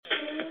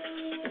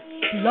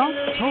Blog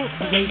Talk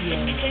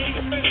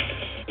Radio.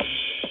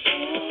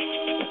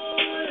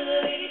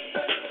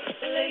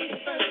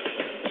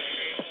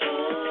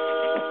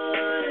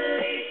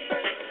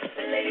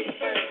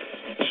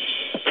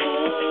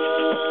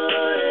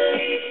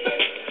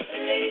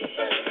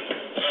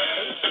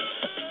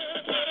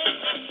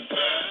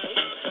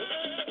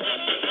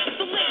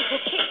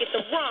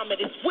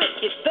 It's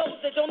wicked. Those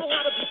that don't know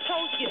how to be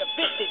pros get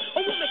evicted.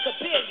 A woman could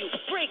bear you,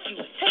 break you,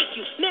 take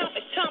you. Now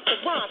it's time to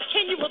rhyme.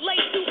 Can you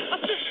relate to a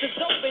sister's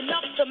dope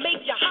enough to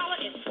make you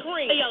holler and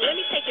scream? Hey, yo, let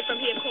me take it from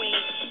here, Queen.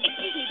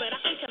 Excuse me, but I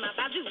think I'm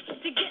about due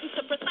to get into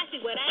precisely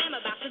what I am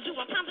about to do.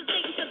 I'm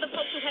conversating to the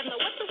folks who have no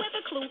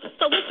whatsoever clue.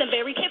 So listen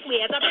very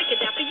carefully as I break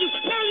it down for you.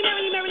 Merrily,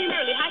 merrily, merrily,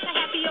 merrily, high to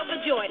happy,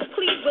 overjoyed.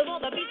 Please, with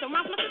all the beats and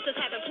rhymes my sisters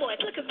have employed.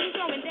 Look at me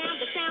throwing down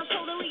the sound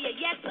totally a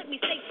yes. Let me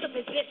take the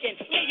position.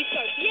 Ladies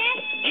first, yes?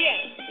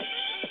 Yes.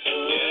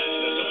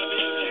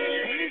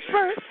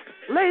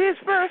 Ladies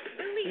first.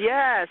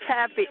 Yes,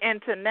 happy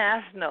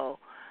International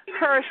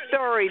Her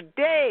Story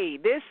Day.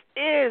 This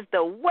is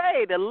the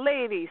way, the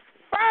ladies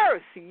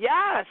first.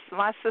 Yes,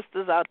 my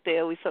sisters out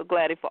there, we so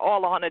glad for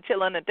all of her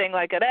chilling and thing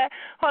like that.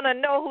 Wanna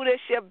know who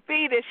this should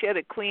be? This year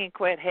the Queen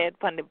Quet head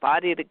pun the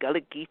body of the Gullah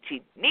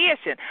Geechee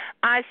Nation.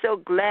 I so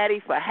glad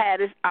for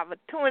had this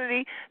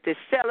opportunity to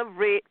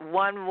celebrate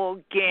one more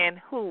again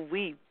who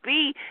we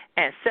be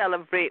and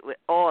celebrate with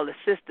all the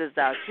sisters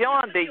out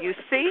yonder, you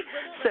see.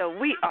 So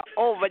we are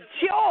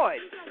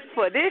overjoyed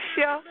for this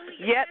year,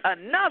 yet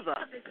another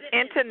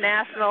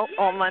International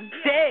Ooman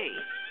Day.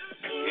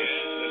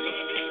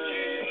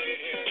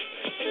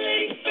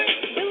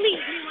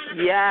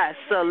 Yes,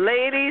 so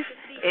ladies,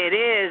 it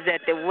is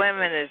that the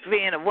women is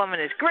being a woman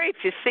is great,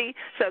 you see.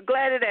 So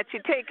glad that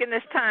you're taking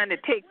this time to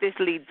take this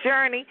lead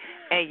journey,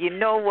 and you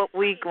know what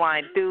we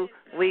going to do.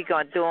 We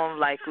going to do them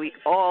like we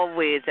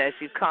always as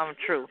you come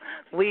true.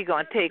 We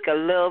going to take a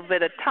little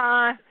bit of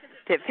time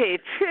to pay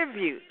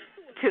tribute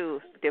to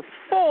the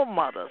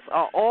foremothers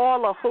of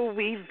all of who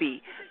we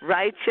be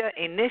right here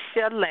in this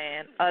here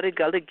land of the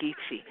Gullah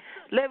Geechee.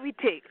 Let me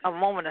take a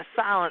moment of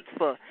silence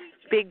for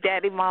Big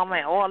Daddy Mama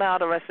and all the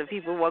other rest of the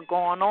people who are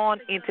going on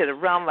into the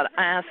realm of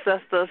the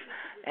ancestors,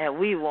 and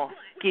we will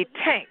give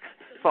thanks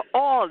for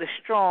all the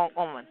strong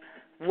women.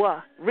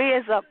 Well,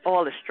 raise up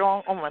all the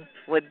strong women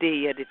what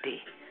day of the day.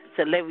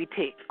 So let me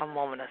take a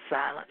moment of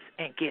silence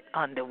and get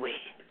underway.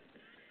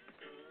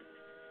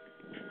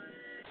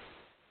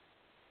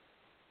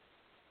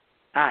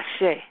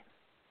 Ashe,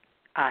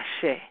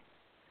 Ashe,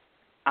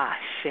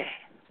 Ashe.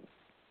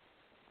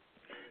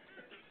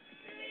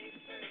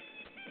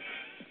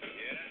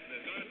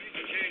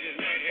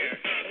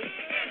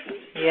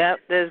 Yep,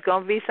 there's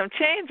going to be some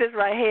changes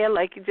right here,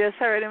 like you just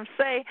heard him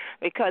say,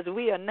 because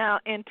we are now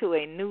into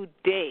a new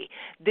day.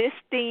 This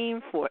theme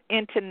for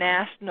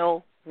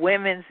International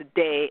Women's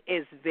Day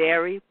is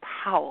very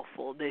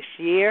powerful this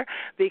year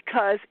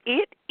because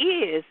it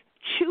is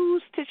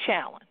Choose to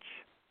Challenge.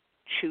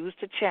 Choose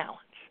to Challenge.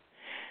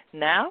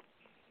 Now,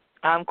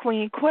 I'm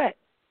Queen Quet.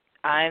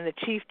 I am the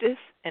chiefess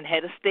and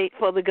head of state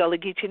for the Gullah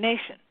Geechee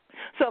Nation.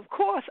 So, of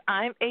course,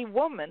 I'm a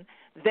woman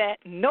that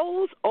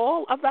knows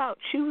all about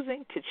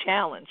choosing to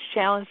challenge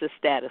the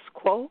status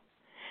quo,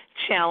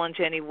 challenge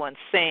anyone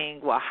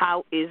saying, well,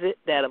 how is it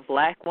that a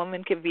black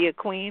woman can be a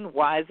queen?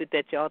 Why is it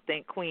that y'all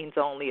think queens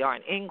only are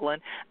in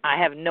England? I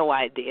have no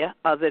idea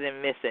other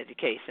than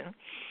miseducation.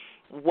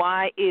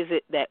 Why is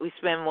it that we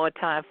spend more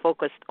time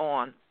focused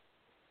on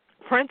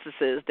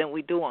princesses than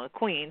we do on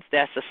queens?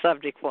 That's a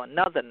subject for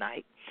another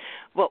night.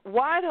 But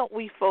why don't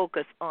we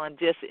focus on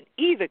just, in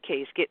either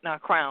case, getting our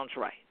crowns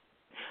right?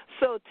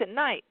 So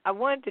tonight, I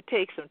wanted to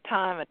take some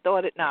time. I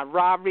thought it not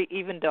robbery,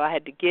 even though I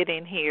had to get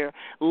in here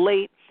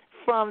late,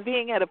 from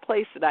being at a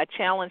place that I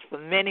challenged for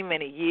many,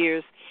 many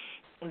years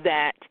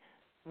that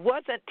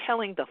wasn't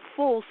telling the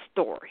full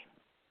story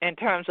in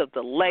terms of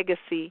the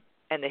legacy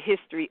and the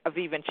history of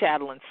even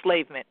chattel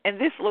enslavement. And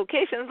this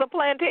location is a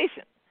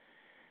plantation.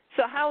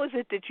 So how is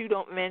it that you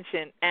don't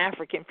mention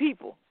African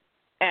people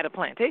at a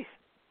plantation?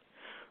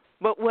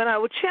 But when I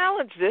would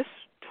challenge this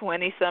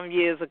 20-some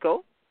years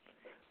ago,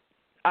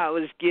 I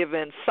was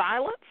given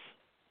silence,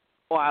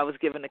 or I was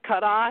given a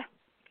cut eye,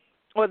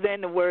 or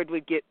then the word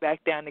would get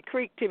back down the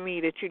creek to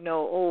me that,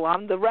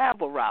 I'm the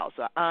rabble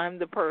rouser. I'm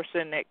the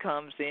person that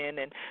comes in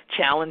and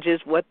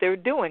challenges what they're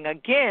doing.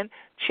 Again,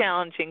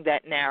 challenging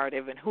that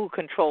narrative and who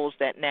controls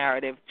that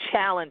narrative,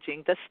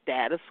 challenging the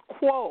status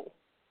quo,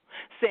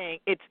 saying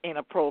it's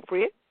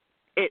inappropriate.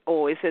 It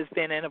always has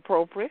been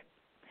inappropriate.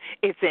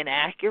 It's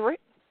inaccurate.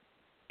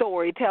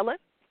 Storytelling.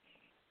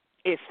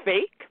 It's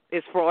fake.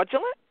 It's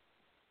fraudulent.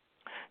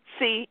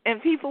 See,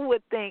 and people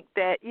would think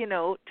that,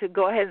 to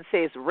go ahead and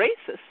say it's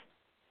racist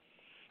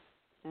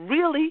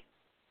really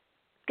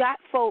got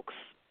folks'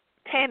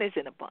 panties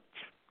in a bunch,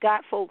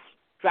 got folks'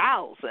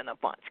 brows in a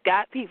bunch,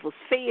 got people's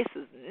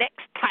faces,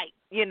 necks tight,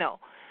 and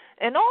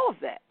all of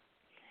that.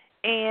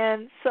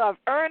 And so I've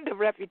earned a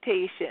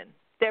reputation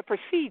that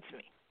precedes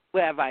me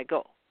wherever I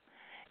go.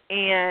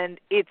 And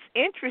it's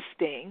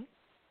interesting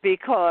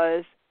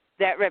because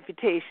that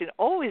reputation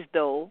always,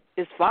 though,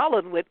 is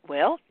followed with,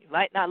 well,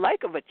 might not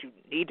like her, but you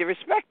need to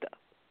respect her.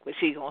 But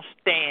she's going to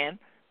stand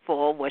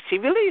for what she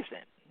believes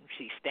in.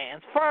 She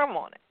stands firm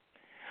on it.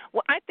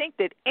 Well, I think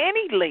that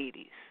any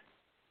ladies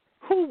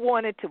who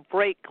wanted to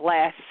break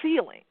glass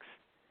ceilings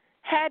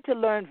had to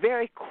learn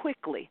very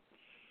quickly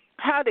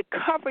how to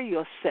cover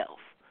yourself,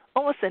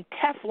 almost in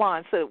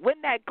Teflon, so that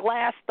when that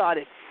glass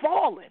started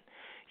falling,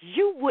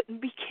 you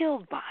wouldn't be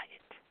killed by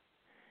it.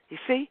 You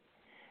see?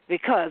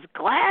 Because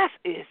glass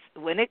is,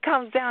 when it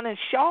comes down in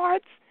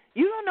shards,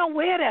 you don't know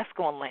where that's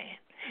going to land.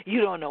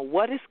 You don't know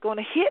what it's going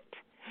to hit.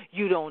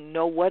 You don't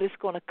know what it's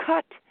going to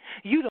cut.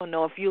 You don't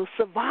know if you'll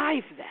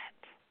survive that.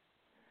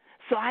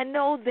 So I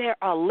know there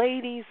are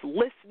ladies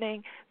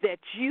listening that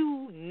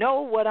you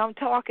know what I'm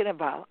talking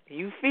about.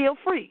 You feel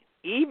free.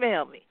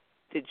 Email me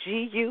to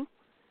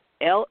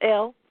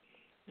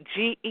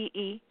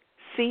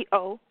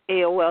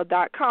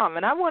GULLGEECO@AOL.com.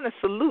 And I want to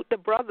salute the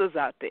brothers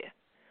out there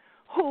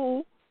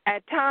who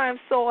at times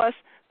saw us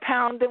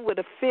pounding with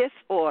a fist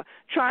or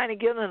trying to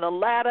get on a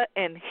ladder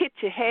and hit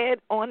your head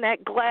on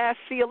that glass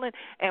ceiling,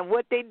 and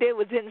what they did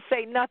was didn't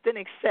say nothing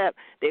except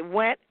they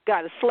went,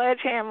 got a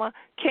sledgehammer,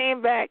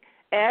 came back,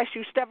 asked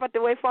you step out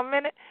the way for a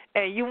minute,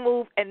 and you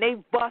move, and they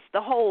bust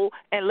the hole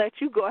and let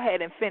you go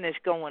ahead and finish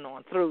going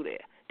on through there.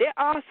 There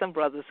are some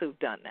brothers who've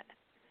done that.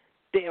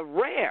 They're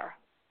rare.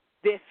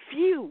 They're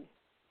few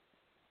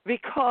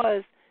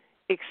because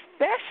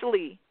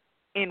especially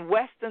in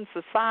Western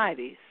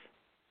societies,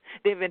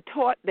 they've been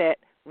taught that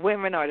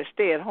women are to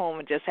stay at home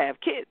and just have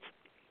kids,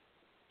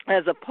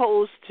 as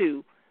opposed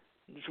to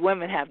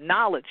women have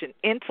knowledge and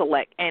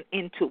intellect and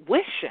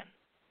intuition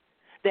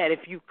that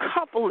if you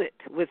couple it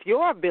with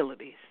your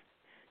abilities,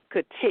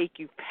 could take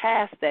you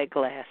past that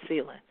glass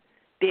ceiling.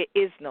 There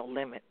is no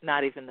limit,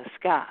 not even the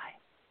sky.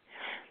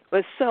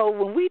 But so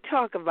when we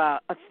talk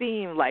about a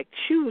theme like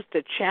Choose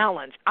to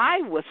Challenge,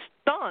 I was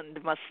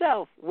stunned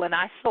myself when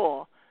I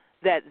saw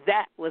that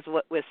that was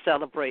what we're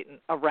celebrating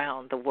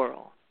around the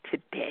world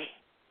today.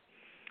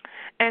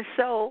 And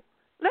so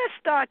let's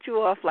start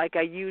you off like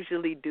I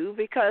usually do,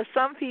 because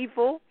some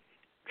people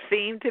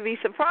seem to be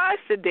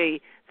surprised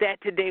today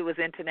that today was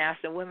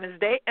International Women's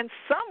Day, and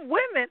some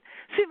women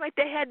seem like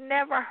they had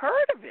never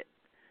heard of it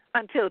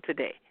until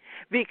today,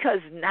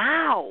 because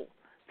now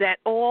that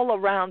all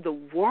around the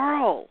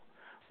world,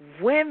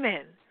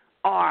 women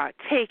are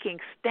taking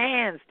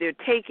stands, they're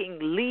taking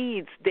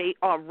leads, they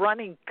are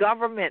running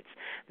governments,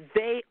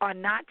 they are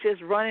not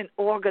just running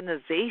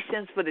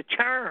organizations for the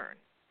churn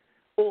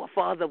or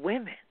for other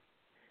women.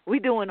 We're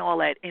doing all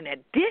that in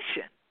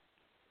addition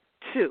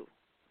to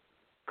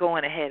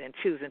going ahead and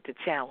choosing to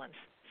challenge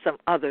some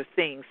other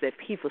things that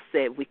people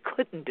said we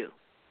couldn't do,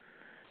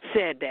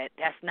 said that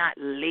that's not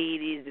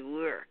ladies'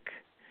 work,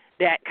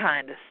 that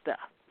kind of stuff.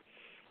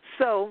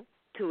 So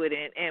to it,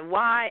 and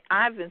why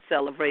I've been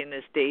celebrating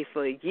this day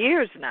for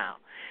years now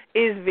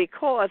is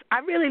because I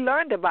really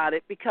learned about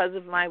it because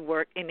of my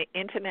work in the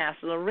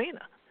international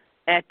arena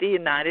at the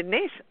United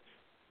Nations.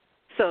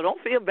 So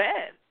don't feel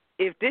bad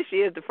if this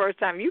year is the first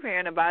time you're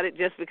hearing about it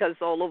just because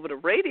it's all over the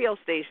radio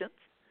stations,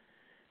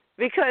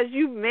 because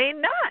you may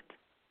not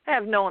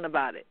have known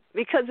about it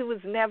because it was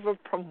never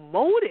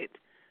promoted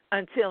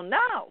until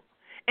now.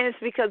 And it's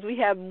because we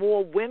have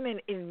more women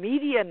in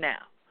media now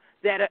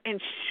that are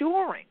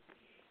ensuring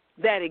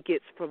that it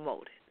gets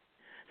promoted.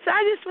 So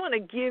I just want to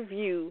give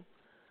you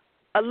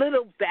a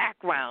little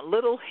background,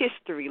 little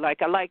history,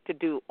 like I like to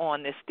do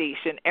on this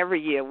station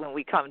every year when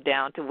we come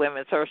down to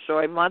Women's Her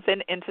Story Month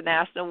and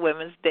International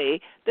Women's Day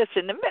that's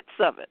in the midst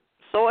of it.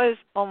 So is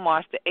on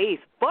March the 8th.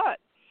 But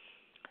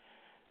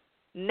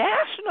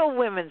National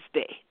Women's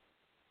Day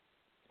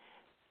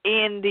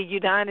in the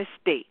United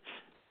States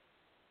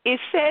is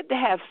said to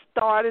have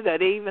started, or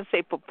they even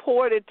say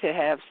purported to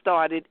have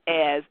started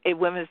as a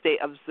Women's Day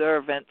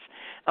observance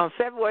on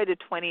February the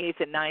 28th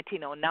in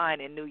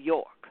 1909 in New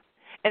York.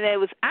 And it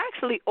was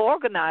actually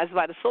organized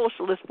by the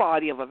Socialist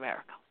Party of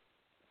America.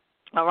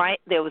 All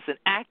right? There was an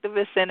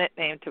activist in it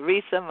named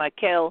Teresa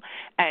Michael,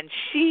 and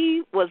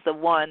she was the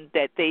one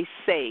that they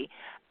say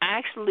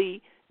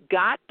actually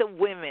got the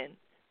women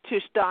to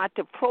start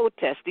to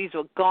protest. These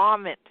were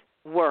garment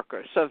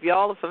workers. So if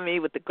y'all are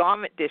familiar with the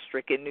garment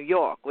district in New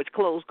York, which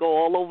clothes go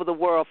all over the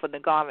world from the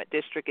garment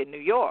district in New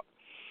York,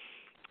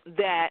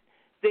 that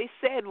they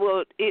said,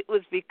 well, it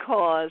was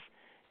because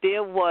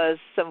there was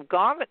some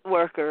garment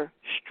worker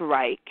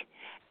strike,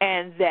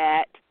 and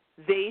that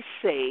they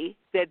say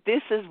that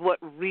this is what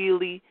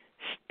really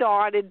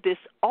started this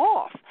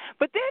off.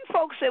 But then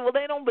folks say, well,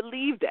 they don't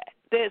believe that.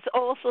 There's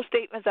also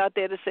statements out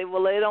there that say,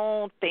 well, they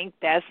don't think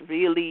that's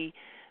really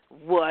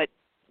what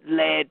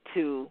led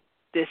to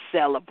this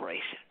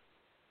celebration.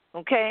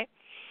 Okay?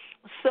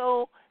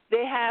 So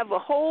they have a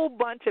whole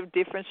bunch of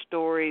different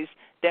stories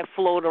that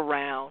float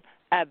around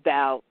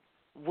about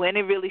when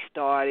it really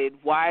started,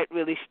 why it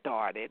really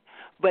started.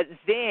 But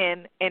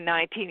then in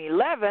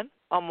 1911,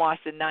 on March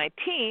the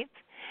 19th,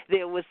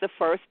 there was the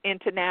first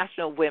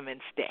International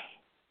Women's Day,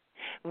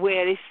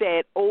 where they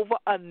said over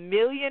 1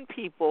 million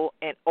people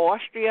in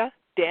Austria,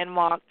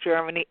 Denmark,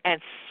 Germany,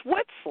 and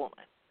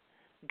Switzerland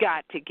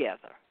got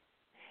together.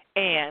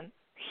 And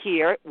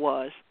here it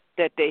was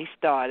that they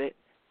started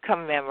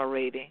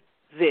commemorating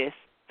this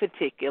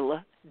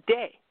particular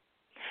day.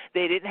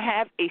 They didn't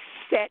have a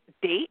set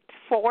date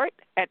for it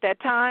at that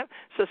time,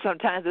 so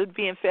sometimes it would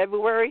be in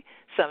February,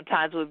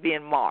 sometimes it would be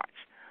in March.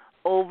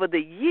 Over the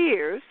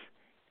years,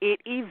 it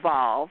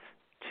evolved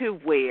to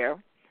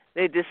where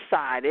they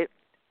decided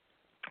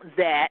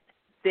that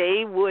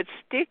they would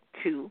stick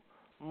to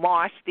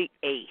March the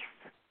 8th.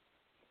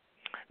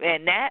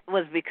 And that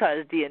was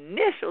because the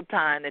initial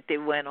time that they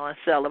went on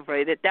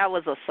celebrated, that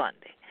was a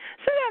Sunday.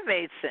 So that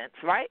made sense,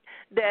 right?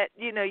 That,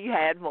 you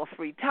had more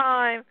free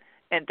time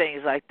and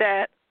things like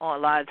that on a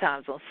lot of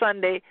times on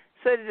Sunday,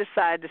 so they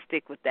decided to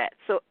stick with that.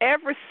 So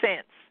ever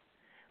since,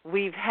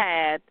 we've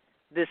had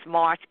this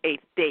March 8th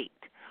date.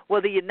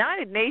 Well, the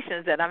United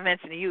Nations that I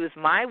mentioned to you is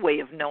my way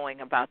of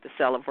knowing about the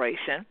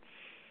celebration,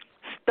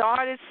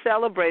 started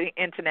celebrating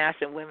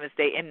International Women's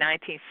Day in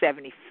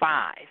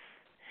 1975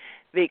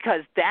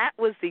 because that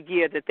was the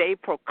year that they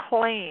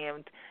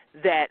proclaimed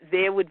that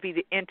there would be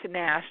the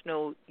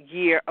International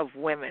Year of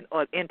Women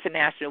or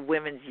International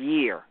Women's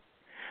Year.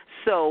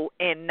 So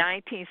in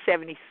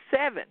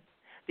 1977,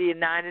 the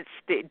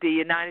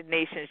United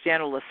Nations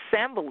General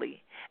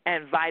Assembly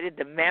invited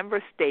the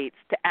member states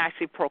to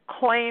actually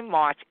proclaim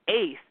March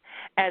 8th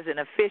as an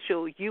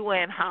official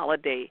UN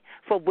holiday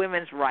for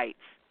women's rights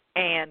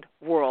and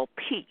world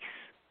peace.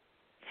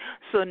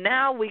 So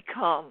now we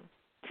come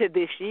to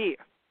this year,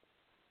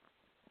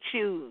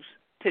 choose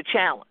to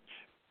challenge,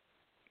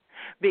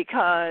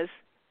 because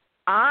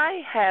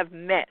I have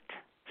met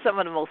some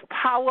of the most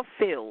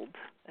power-filled,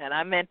 and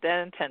I meant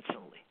that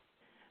intentionally,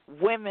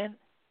 women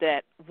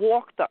that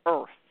walk the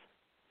earth,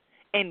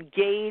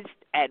 engaged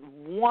at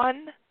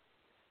one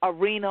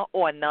arena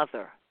or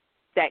another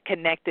that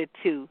connected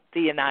to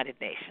the United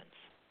Nations,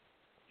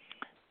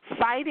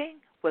 fighting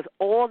with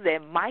all their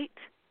might,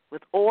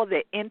 with all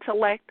their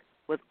intellect,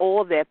 with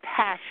all their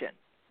passion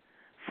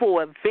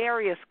for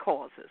various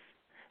causes,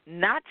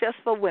 not just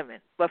for women,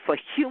 but for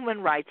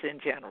human rights in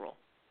general.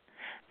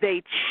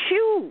 They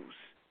choose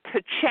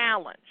to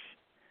challenge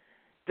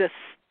the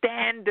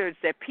standards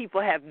that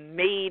people have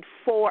made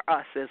for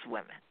us as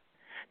women,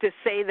 to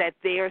say that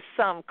there's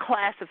some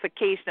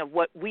classification of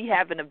what we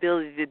have an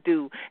ability to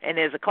do and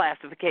there's a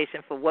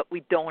classification for what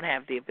we don't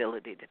have the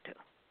ability to do.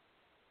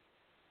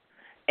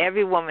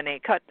 Every woman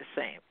ain't cut the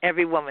same.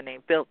 Every woman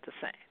ain't built the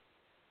same.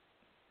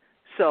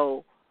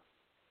 So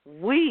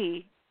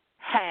we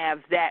have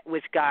that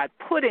which God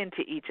put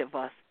into each of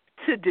us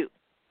to do.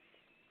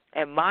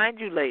 And mind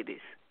you,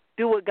 ladies,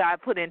 do what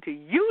God put into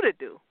you to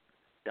do.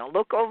 Don't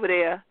look over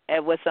there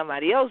at what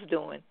somebody else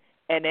doing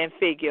and then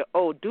figure,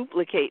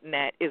 duplicating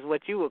that is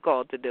what you were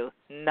called to do.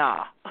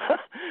 Nah.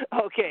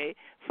 Okay,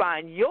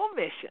 find your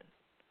mission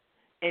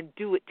and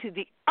do it to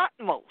the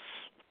utmost,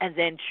 and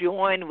then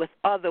join with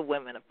other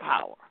women of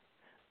power,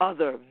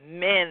 other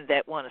men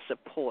that want to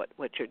support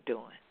what you're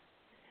doing,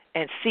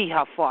 and see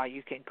how far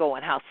you can go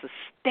and how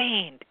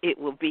sustained it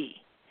will be.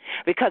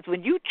 Because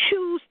when you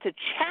choose to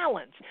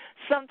challenge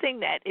something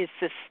that is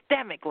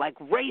systemic like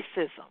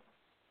racism,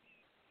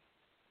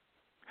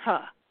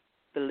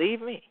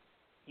 believe me,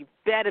 you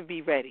better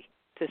be ready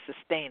to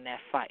sustain that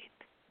fight,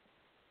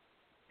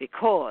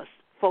 because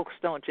folks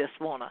don't just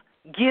want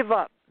to give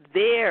up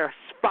their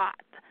spot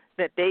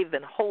that they've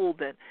been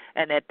holding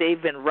and that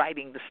they've been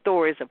writing the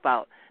stories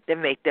about that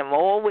make them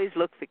always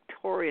look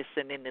victorious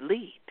and in the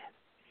lead.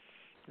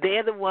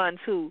 They're the ones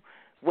who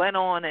went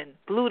on and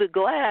blew the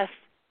glass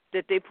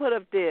that they put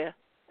up there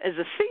as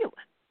a ceiling.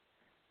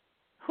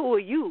 Who are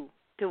you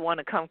to want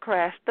to come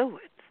crash through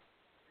it?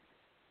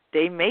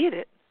 They made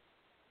it.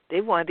 They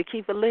wanted to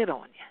keep a lid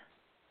on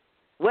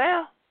you.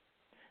 Well,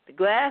 the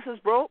glass is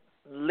broke,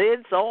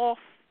 lid's off,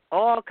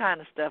 all kind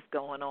of stuff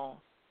going on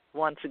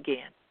once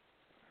again.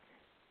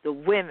 The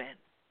women,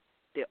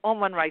 the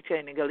Ooman right here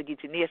in the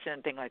Geechee Nation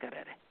and things like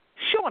that.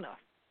 Sure enough,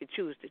 you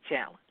choose to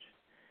challenge.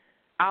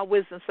 Our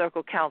Wisdom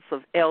Circle Council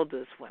of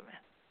Elders women,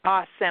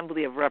 our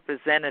Assembly of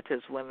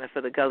Representatives women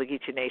for the Gullah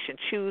Geechee Nation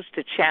choose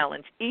to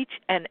challenge each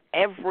and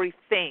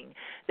everything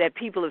that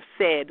people have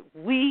said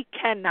we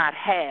cannot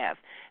have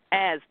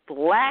as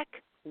black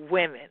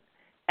women,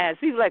 as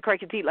people like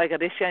Cricket like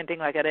this and thing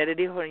like that,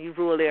 you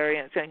rural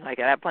area and things like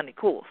that, upon the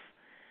course.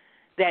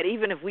 That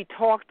even if we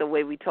talk the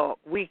way we talk,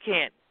 you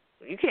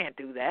can't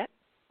do that.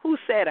 Who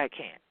said I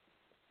can't?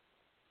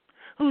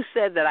 Who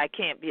said that I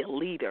can't be a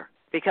leader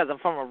because I'm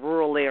from a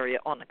rural area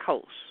on the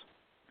coast?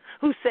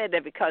 Who said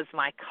that because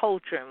my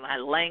culture and my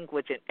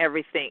language and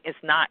everything is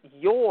not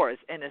yours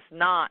and it's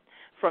not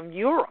from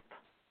Europe,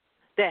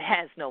 that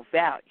has no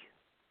value?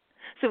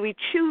 So we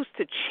choose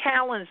to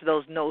challenge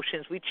those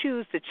notions. We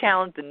choose to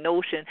challenge the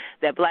notion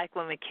that black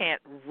women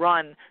can't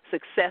run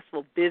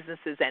successful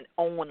businesses and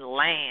own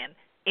land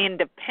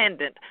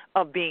independent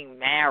of being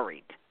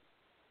married.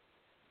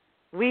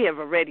 We have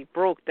already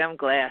broke them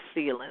glass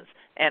ceilings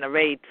and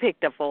already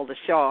picked up all the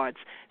shards,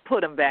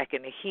 put them back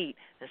in the heat,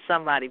 and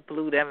somebody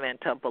blew them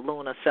into a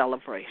balloon of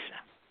celebration.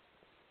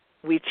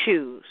 We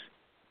choose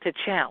to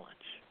challenge.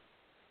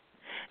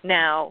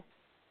 Now,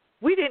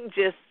 we didn't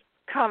just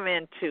come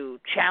into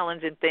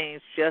challenging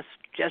things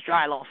just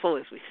right along slow,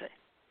 as we say.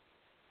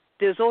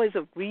 There's always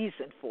a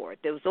reason for it.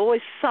 There was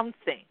always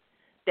something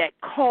that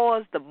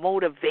caused the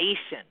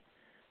motivation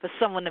for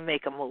someone to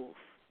make a move.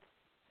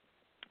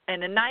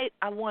 And tonight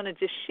I want to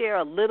just share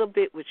a little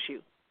bit with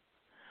you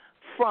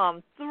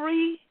from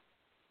 3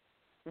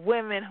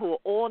 women who are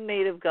all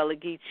native Gullah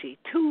Geechee,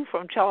 2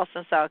 from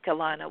Charleston, South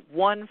Carolina,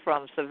 1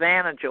 from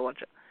Savannah,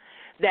 Georgia,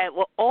 that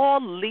were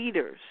all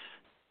leaders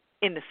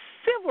in the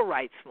civil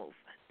rights movement.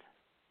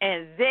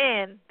 And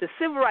then the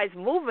civil rights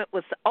movement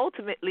was to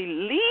ultimately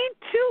lead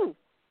to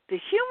the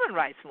human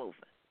rights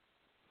movement.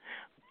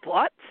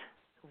 But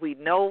we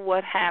know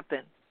what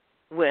happened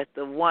with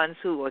the ones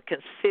who are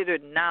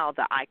considered now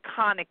the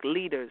iconic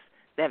leaders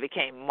that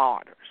became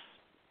martyrs.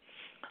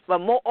 But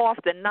more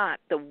often than not,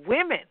 the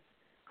women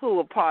who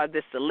were part of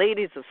this, the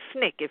ladies of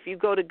SNCC, if you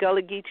go to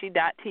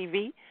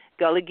GullahGeechee.tv,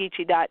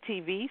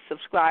 GullahGeechee.tv,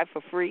 subscribe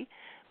for free,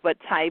 but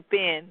type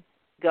in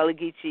Gullah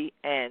Geechee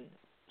and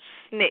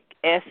SNCC,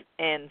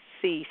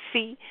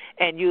 S-N-C-C,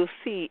 and you'll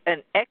see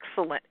an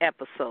excellent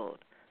episode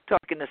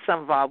talking to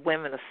some of our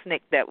women of SNCC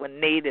that were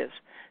natives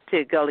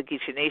to Gullah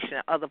Geechee Nation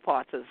and other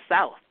parts of the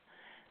South.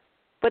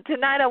 But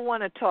tonight I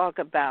want to talk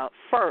about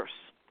first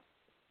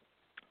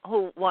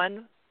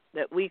one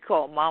that we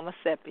call Mama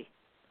Seppi,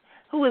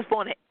 who was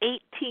born in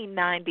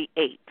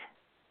 1898.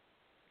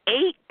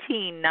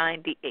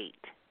 1898.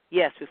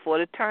 Yes, before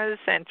the turn of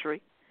the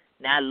century,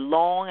 not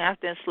long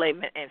after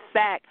enslavement. In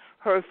fact,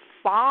 her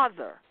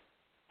father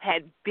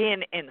had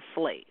been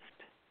enslaved.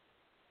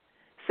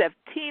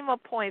 Septima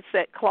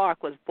Poinsett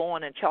Clark was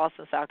born in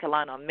Charleston, South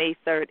Carolina on May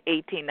 3rd,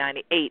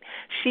 1898.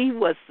 She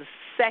was the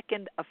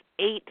second of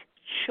 8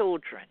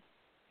 children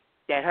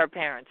that her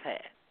parents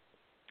had.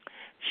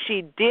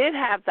 She did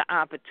have the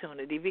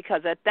opportunity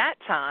because at that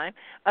time,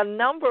 a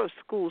number of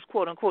schools,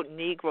 quote-unquote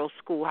Negro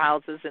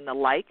schoolhouses and the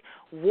like,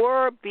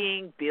 were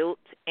being built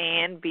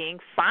and being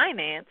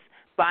financed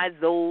by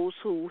those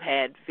who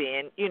had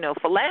been,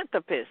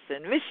 philanthropists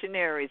and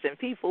missionaries and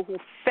people who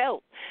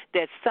felt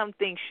that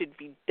something should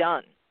be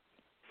done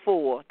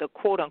for the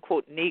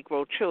quote-unquote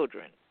Negro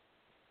children.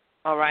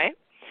 All right?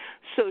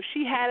 So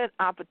she had an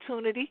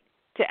opportunity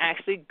to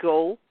actually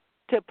go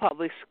to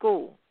public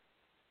school.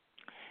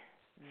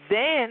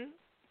 Then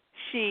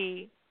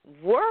she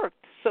worked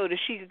so that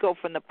she could go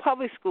from the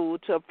public school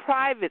to a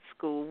private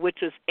school, which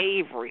was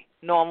Avery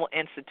Normal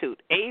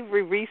Institute.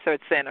 Avery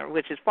Research Center,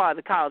 which is part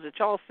of the College of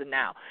Charleston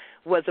now,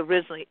 was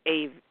originally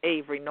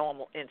Avery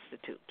Normal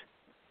Institute.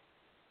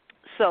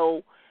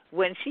 So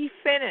when she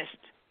finished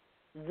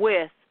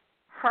with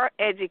her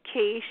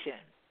education,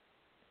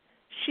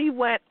 she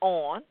went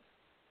on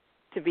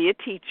to be a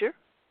teacher.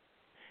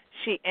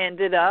 She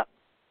ended up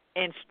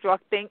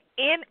instructing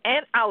in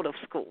and out of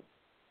school.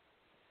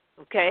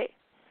 Okay?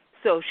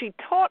 So she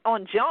taught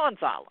on Johns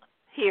Island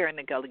here in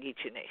the Gullah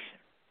Geechee Nation.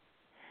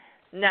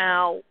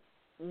 Now,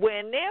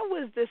 when there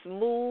was this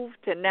move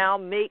to now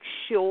make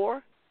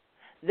sure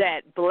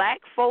that black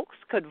folks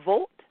could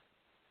vote,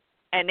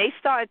 and they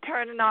started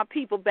turning our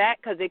people back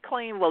because they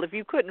claimed, well, if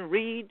you couldn't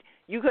read,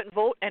 you couldn't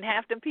vote, and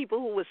half the people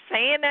who were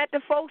saying that to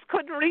folks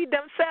couldn't read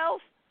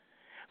themselves,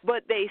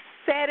 but they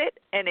said it,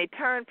 and they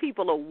turned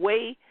people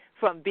away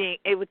from being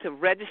able to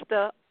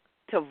register,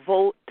 to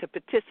vote, to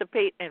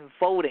participate in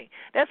voting.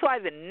 That's why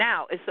even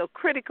now it's so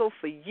critical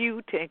for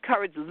you to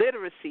encourage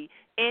literacy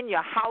in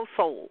your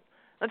household.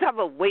 I'm talking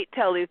about wait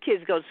till your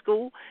kids go to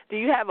school. Do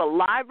you have a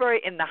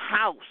library in the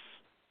house?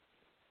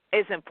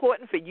 It's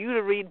important for you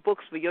to read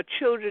books for your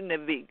children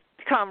to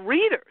become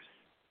readers.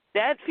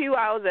 That few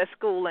hours at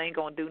school ain't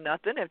going to do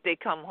nothing if they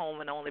come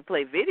home and only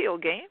play video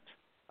games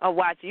or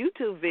watch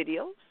YouTube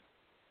videos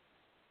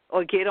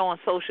or get on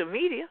social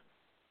media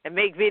and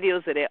make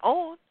videos of their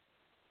own.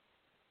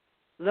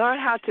 Learn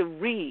how to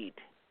read.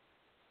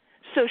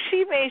 So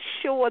she made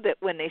sure that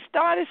when they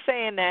started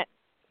saying that,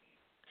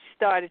 she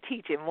started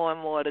teaching more and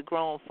more of the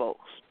grown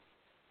folks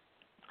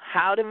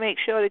how to make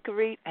sure they could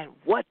read and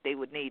what they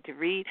would need to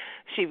read.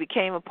 She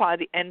became a part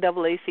of the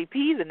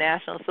NAACP, the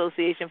National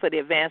Association for the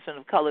Advancement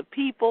of Colored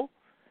People.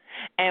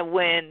 And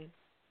when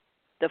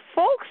the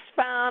folks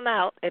found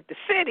out at the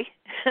city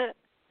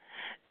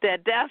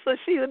that that's what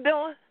she was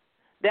doing,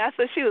 that's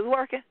what she was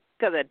working,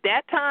 because at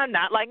that time,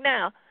 not like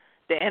now,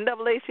 the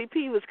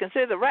NAACP was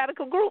considered a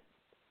radical group.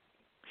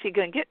 She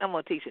couldn't get no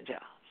more teaching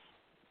jobs.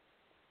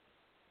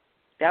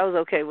 That was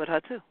okay with her,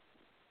 too.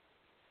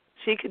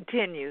 She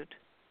continued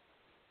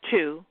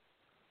to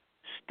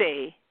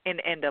stay in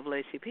the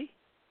NAACP.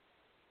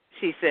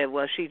 She said,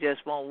 well, she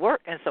just won't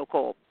work in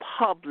so-called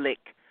public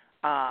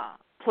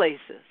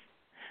places.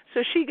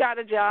 So she got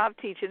a job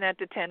teaching at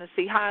the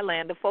Tennessee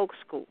Highlander Folk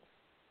School,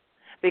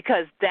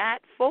 because that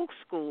folk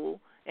school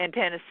in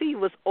Tennessee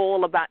was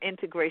all about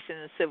integration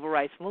in the civil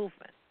rights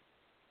movement.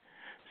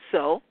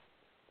 So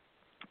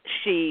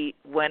she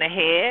went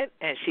ahead,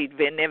 and she'd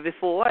been there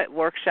before at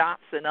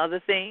workshops and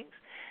other things,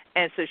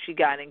 and so she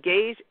got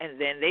engaged,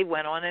 and then they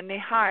went on and they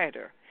hired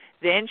her.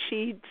 Then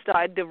she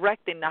started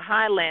directing the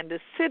Highlander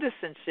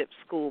Citizenship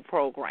School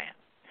program.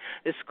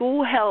 The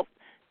school helped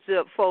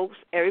the folks,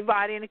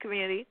 everybody in the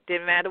community,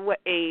 didn't matter what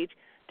age,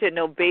 to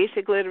know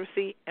basic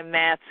literacy and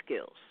math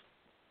skills.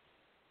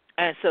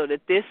 And so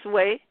that this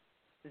way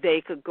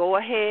they could go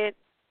ahead,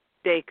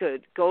 they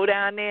could go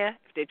down there.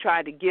 If they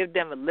tried to give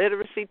them a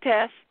literacy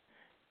test,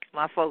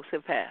 my folks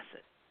could pass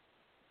it,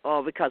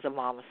 all because of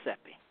Mama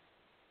Seppi.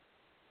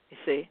 You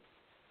see?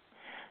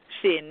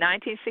 In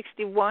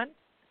 1961,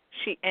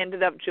 she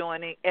ended up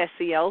joining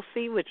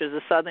SCLC, which is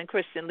the Southern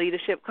Christian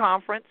Leadership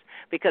Conference,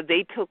 because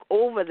they took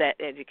over that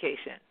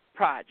education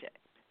project.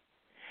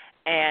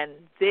 And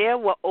there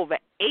were over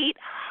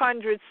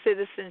 800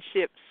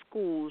 citizenship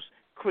schools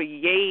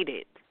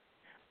created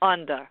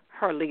under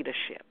her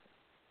leadership.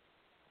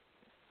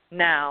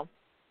 Now,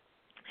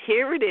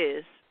 here it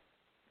is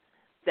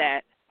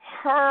that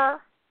her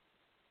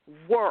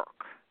work,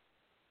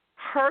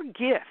 her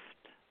gift,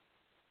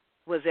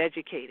 was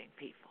educating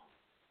people,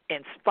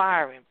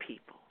 inspiring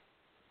people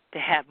to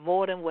have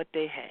more than what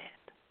they had.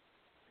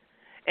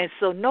 And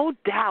so no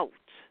doubt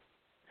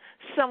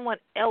someone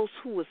else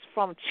who was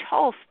from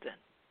Charleston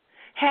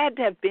had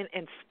to have been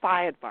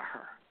inspired by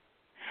her.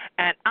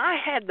 And I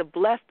had the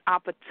blessed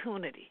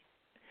opportunity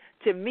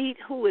to meet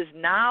who is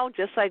now,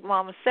 just like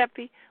Mama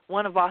Seppi,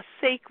 one of our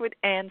sacred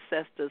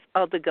ancestors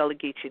of the Gullah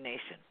Geechee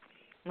Nation,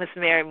 Miss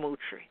Mary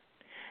Moutry.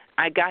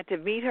 I got to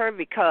meet her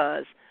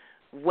because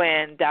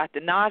when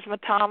Dr. Najma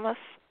Thomas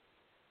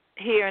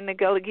here in the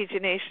Gullah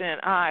Geechee Nation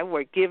and I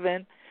were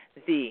given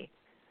the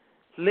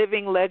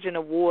Living Legend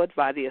Award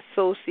by the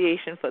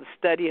Association for the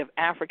Study of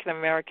African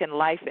American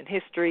Life and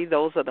History,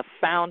 those are the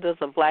founders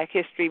of Black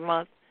History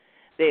Month,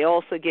 they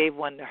also gave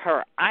one to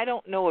her. I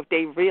don't know if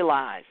they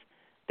realized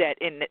that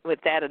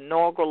with that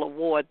inaugural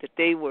award that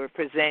they were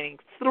presenting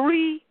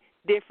 3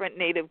 different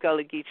Native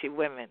Gullah Geechee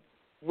women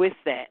with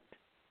that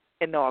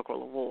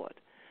inaugural award.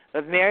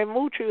 But Mary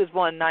Moutry was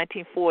born in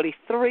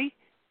 1943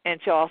 in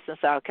Charleston,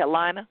 South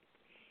Carolina.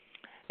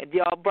 And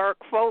y'all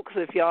Burke folks,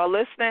 if y'all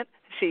listening,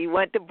 she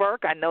went to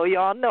Burke. I know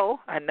y'all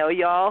know. I know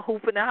y'all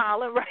hooping and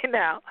hollering right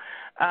now.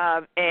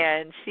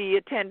 And she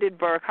attended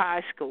Burke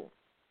High School.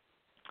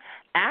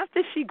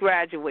 After she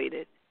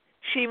graduated,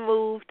 she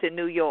moved to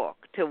New York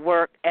to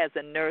work as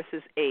a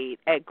nurse's aide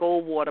at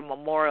Goldwater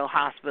Memorial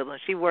Hospital,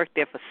 and she worked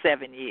there for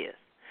 7 years.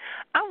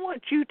 I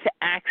want you to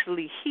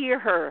actually hear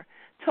her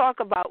talk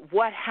about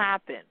what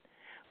happened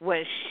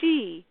when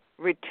she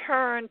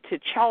returned to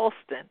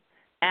Charleston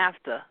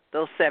after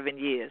those 7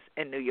 years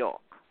in New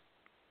York.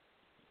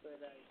 But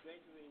I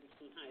graduated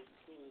from high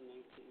school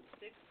in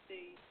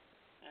 1960.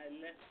 I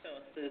left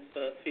Charleston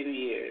for a few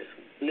years,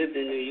 lived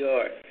in New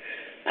York.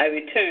 I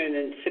returned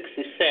in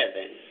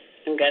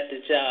 1967 and got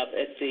the job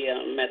at the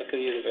Medical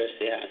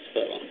University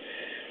Hospital.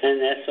 And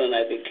that's when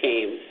I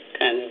became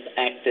kind of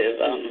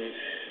active.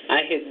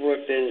 I had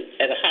worked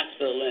at a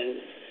hospital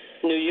in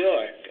New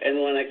York, and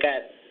when I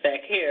got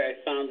back here, I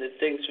found that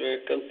things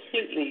were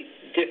completely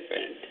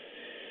different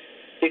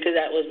because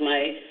that was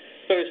my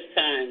first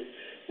time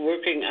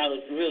working out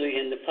really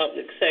in the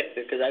public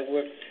sector because I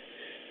worked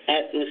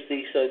at Miss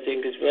Lisa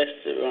Jenkins'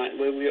 restaurant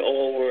where we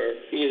all were,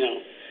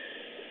 equal.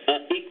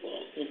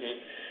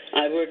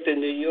 I worked in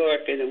New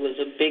York, and it was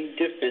a big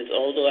difference.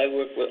 Although I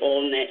worked with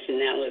all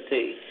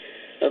nationality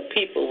of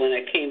people, when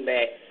I came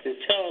back to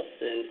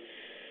Charleston,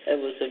 it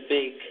was a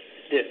big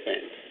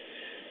difference.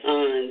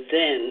 And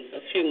then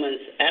a few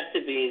months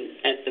after being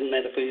at the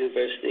Medical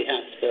University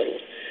Hospital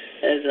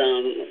is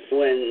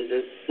when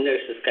the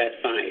nurses got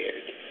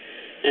fired.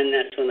 And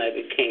that's when I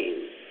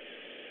became,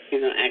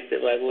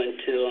 active. I went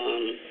to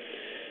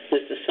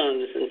Mr.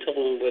 Saunders and told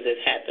him what had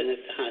happened at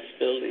the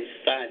hospital. These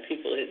 5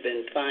 people had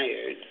been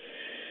fired.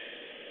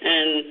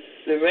 And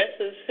the rest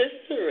is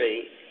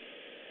history.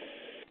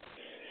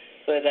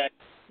 But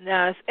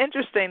now, it's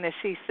interesting that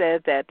she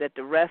said that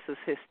the rest is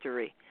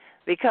history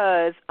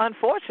because,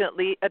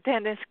 unfortunately,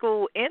 attending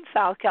school in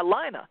South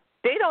Carolina,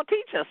 they don't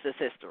teach us this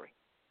history.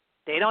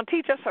 They don't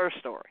teach us her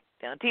story.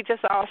 They don't teach us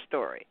our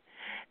story.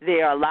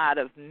 There are a lot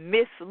of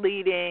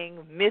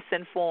misleading,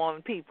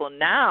 misinformed people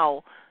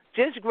now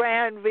just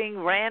grabbing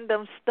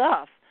random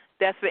stuff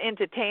that's for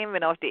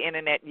entertainment off the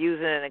Internet,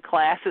 using it in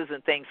classes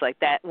and things like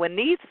that, when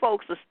these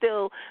folks are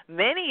still,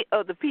 many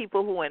of the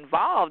people who are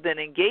involved and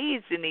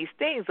engaged in these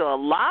things are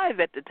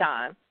alive at the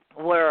time,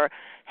 were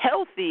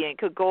healthy and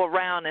could go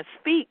around and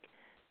speak.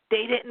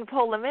 They didn't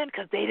pull them in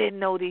because they didn't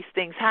know these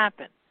things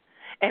happen.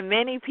 And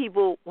many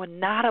people were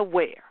not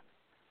aware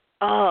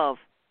of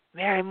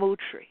Mary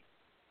Moutry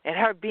and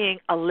her being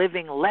a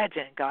living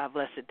legend, God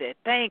bless her dead.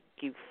 Thank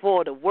you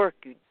for the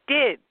work you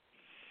did.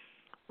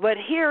 But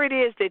here it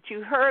is that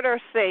you heard her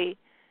say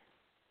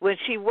when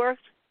she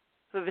worked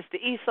for Mr.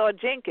 Esau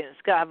Jenkins,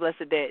 God bless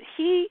her dead.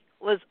 He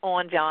was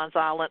on Johns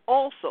Island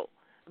also,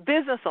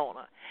 business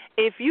owner.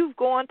 If you've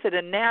gone to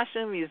the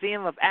National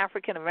Museum of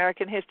African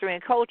American History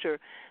and Culture,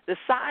 the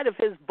side of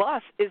his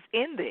bust is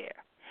in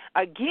there.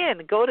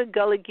 Again, go to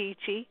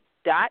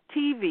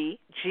GullahGeechee.tv,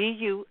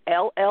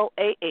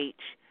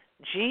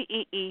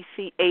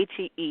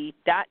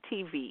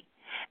 GullahGeechee.tv,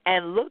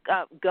 and look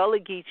up Gullah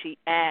Geechee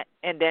at,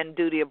 and then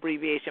do the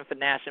abbreviation for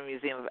National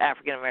Museum of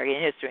African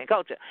American History and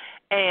Culture.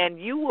 And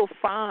you will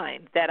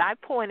find that I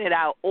pointed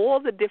out all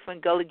the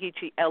different Gullah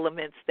Geechee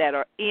elements that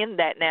are in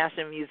that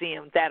National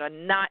Museum that are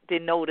not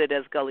denoted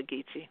as Gullah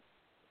Geechee.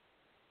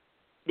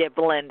 They're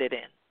blended in.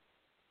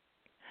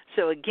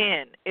 So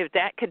again, if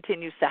that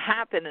continues to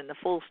happen and the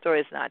full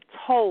story is not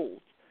told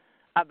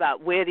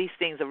about where these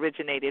things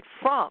originated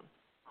from,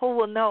 who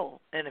will know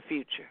in the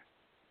future?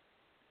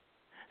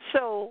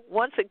 So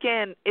once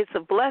again, it's a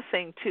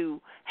blessing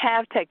to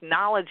have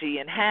technology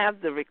and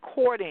have the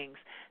recordings,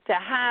 to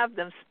have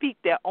them speak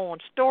their own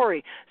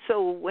story.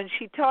 So when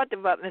she talked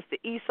about Mr.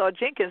 Esau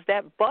Jenkins,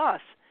 that bus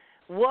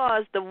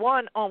was the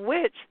one on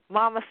which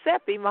Mama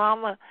Seppi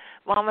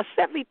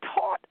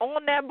taught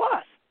on that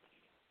bus.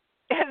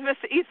 And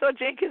Mr. Esau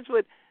Jenkins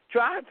would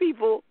drive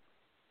people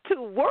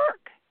to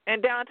work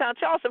in downtown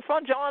Charleston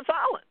from Johns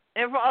Island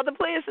and from other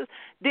places.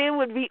 They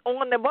would be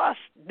on the bus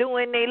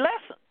doing their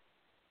lesson.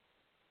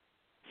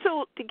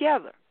 So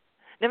together.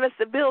 Now,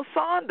 Mr. Bill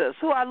Saunders,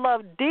 who I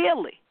love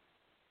dearly,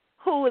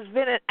 who has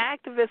been an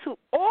activist who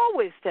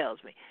always tells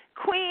me,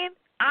 Queen,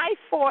 I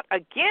fought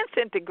against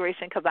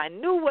integration because I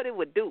knew what it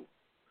would do.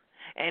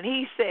 And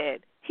he said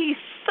he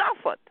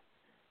suffered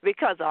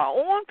because our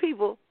own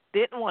people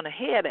didn't want to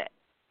hear that,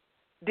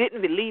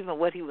 didn't believe in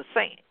what he was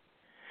saying.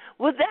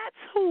 Well, that's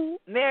who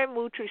Mary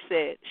Moutry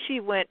said she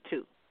went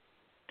to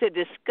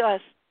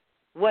discuss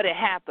what had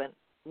happened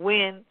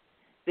when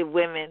the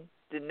women,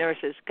 the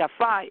nurses, got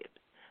fired.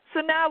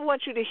 So now I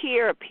want you to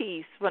hear a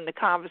piece from the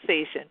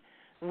conversation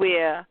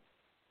where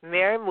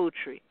Mary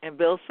Moutry and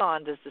Bill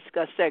Saunders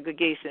discussed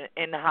segregation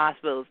in the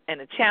hospitals and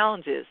the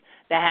challenges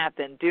that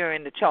happened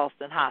during the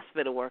Charleston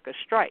hospital workers'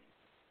 strike.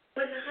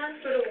 When the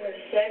hospital was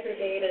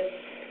segregated,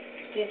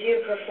 did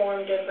you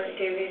perform different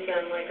duties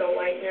than like a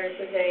white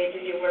nurse's aide?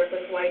 Did you work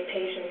with white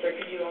patients, or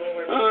did you only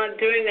work with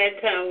During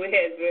that time, we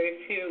had very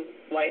few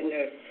white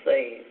nurses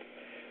aides.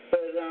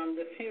 But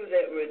the few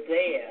that were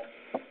there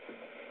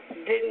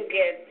didn't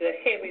get the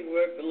heavy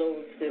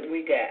workloads that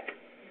we got.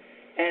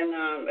 And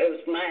it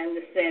was my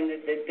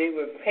understanding that they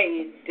were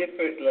paid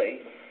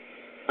differently.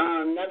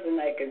 Nothing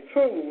I could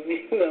prove,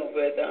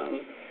 but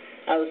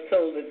I was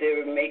told that they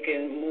were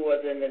making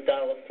more than $1.30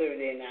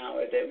 an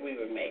hour that we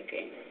were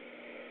making.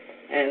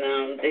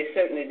 And they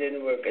certainly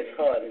didn't work as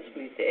hard as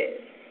we did.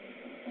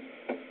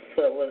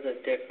 So it was a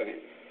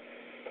difference.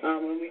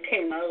 When we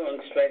came out on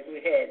strike,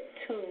 we had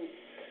 2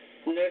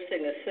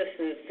 nursing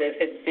assistants that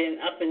had been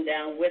up and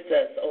down with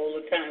us all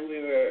the time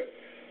we were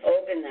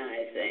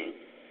organizing.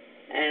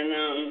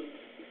 And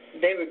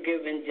they were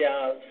given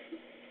jobs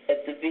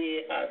at the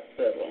VA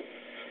hospital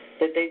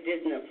that they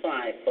didn't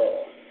apply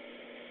for,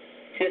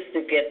 just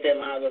to get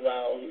them out of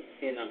our,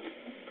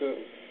 group.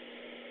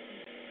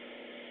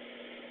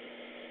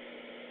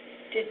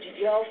 Did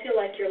you all feel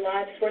like your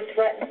lives were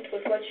threatened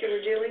with what you were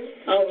doing?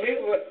 Oh,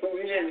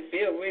 we didn't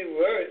feel we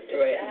were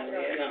threatened,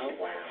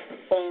 Wow.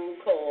 Phone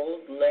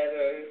calls,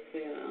 letters,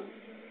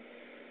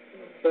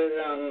 But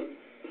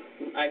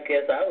I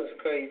guess I was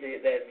crazy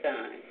at that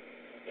time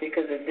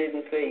because it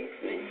didn't faze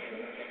me.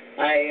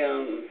 I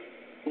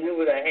knew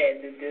what I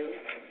had to do,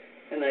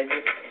 and I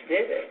just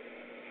did it.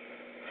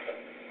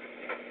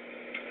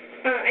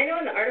 I know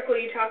in the article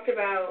you talked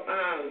about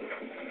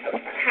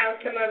how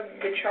some of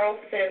the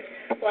Charleston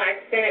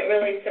blacks didn't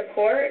really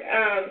support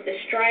the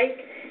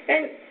strike.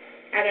 And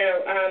I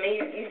don't know,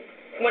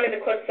 one of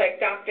the quotes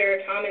like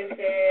Dr.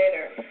 Tomlinson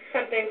or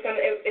something.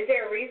 Is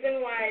there a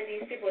reason why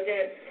these people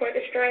didn't support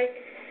the strike?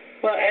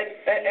 Well, at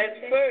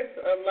first,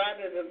 a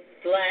lot of the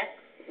blacks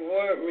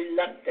were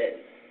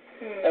reluctant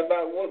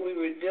about what we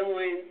were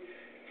doing.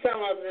 Some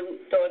of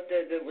them thought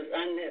that it was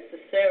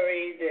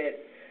unnecessary,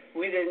 that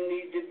we didn't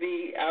need to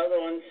be out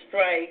on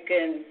strike,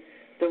 and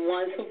the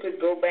ones who could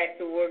go back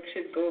to work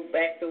should go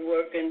back to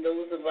work, and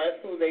those of us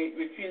who they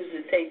refused to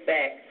take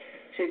back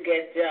should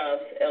get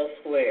jobs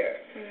elsewhere.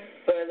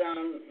 But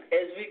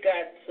as we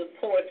got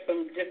support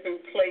from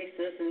different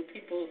places and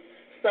people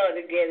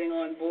started getting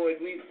on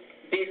board, we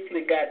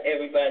basically got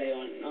everybody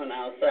on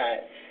our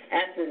side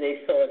after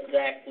they saw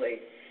exactly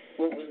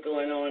what was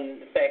going on,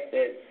 the fact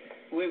that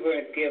we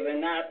weren't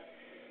giving up.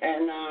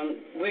 And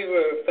we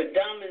were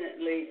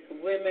predominantly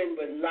women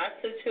with lots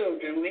of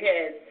children. We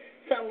had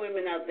some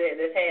women out there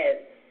that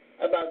had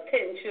about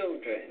 10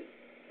 children,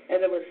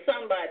 and it was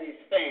somebody's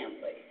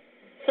family,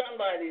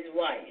 somebody's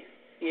wife,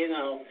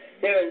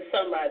 They're in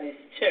somebody's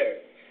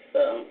church.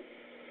 So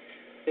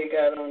they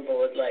got on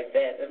board like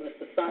that. And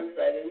Mr. Saunders,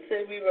 I didn't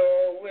say we were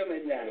all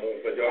women now. No,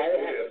 but y'all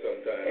go there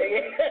sometimes.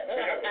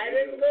 I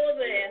didn't go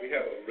there. We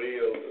have a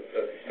real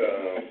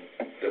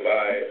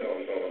divide on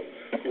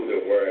who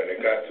they were, and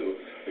it got to,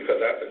 because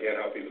that's, again,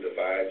 how people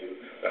divide you.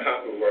 The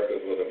hospital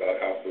workers was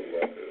about hospital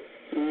workers.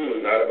 It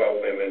was not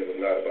about women. It was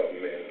not about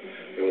men.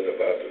 It was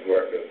about the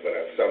workers. But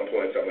at some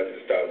point, somebody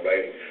started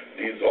writing,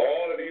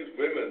 all of these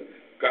women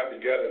got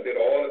together and did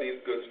all of these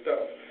good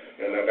stuff.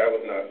 And that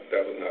was not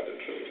the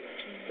truth.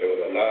 There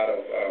was a lot of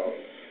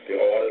the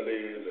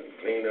orderlies and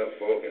cleanup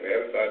folk and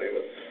everybody,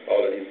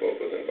 all of these folk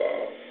was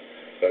involved.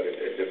 But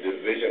the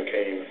division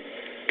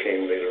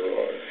came later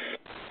on.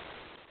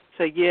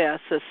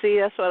 So see,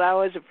 that's what I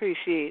always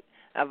appreciate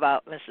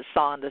about Mr.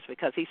 Saunders,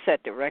 because he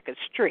set the record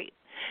straight.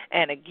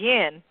 And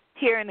again,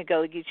 here in the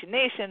Gullah Geechee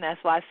Nation,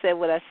 that's why I said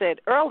what I said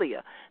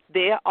earlier.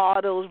 There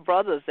are those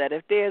brothers that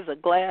if there's a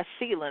glass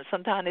ceiling,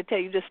 sometimes they tell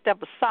you just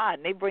step aside,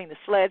 and they bring the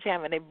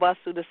sledgehammer and they bust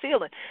through the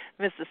ceiling.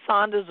 Mr.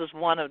 Saunders was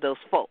one of those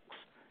folks.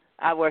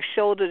 I worked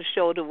shoulder to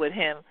shoulder with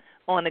him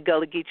on the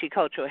Gullah Geechee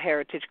Cultural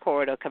Heritage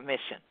Corridor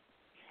Commission.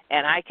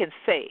 And I can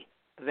say,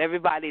 of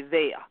everybody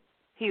there,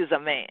 he was a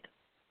man.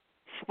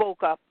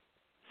 Spoke up,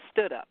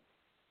 stood up,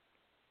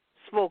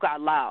 spoke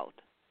out loud,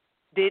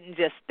 didn't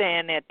just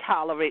stand there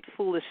tolerate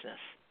foolishness.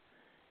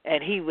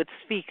 And he would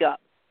speak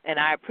up, and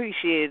I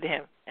appreciated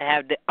him and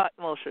have the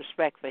utmost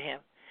respect for him,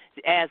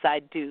 as I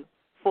do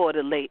for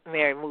the late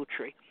Mary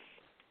Moutry.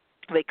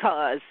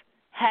 Because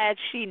had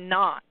she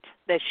not,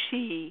 that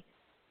she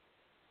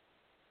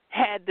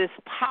had this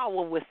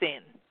power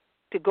within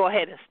to go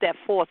ahead and step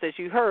forth, as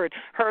you heard,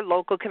 her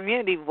local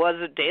community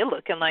they're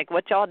looking like,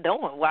 what y'all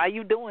doing? Why are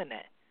you doing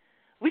that?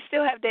 We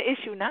still have that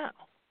issue now.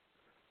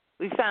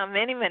 We found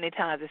many, many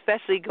times,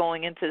 especially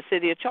going into the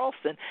city of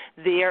Charleston,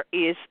 there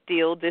is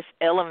still this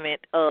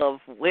element of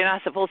we're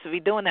not supposed to be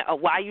doing that, or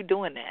why are you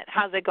doing that?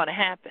 How's that going to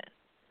happen?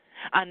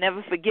 I'll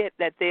never forget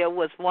that there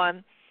was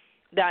one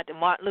Dr.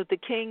 Martin Luther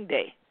King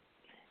Day,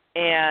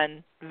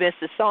 and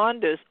Mr.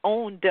 Saunders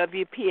owned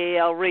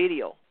WPAL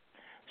radio.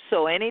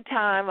 So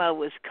anytime I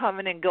was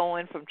coming and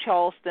going from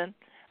Charleston,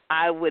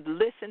 I would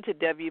listen to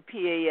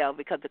WPAL,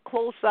 because the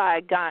closer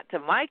I got to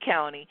my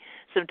county,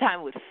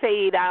 sometimes it would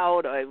fade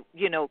out or,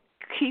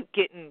 keep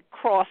getting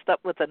crossed up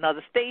with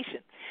another station.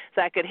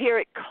 So I could hear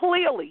it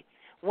clearly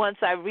once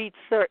I reached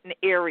certain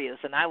areas,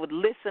 and I would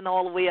listen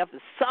all the way up.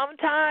 And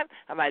sometime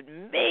I might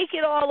make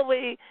it all the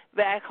way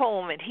back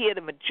home and hear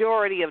the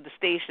majority of the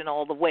station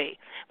all the way.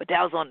 But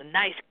that was on a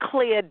nice,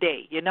 clear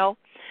day,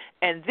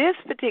 And this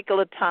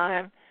particular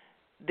time,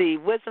 the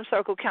Wisdom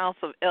Circle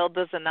Council of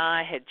Elders and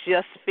I had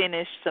just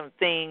finished some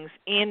things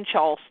in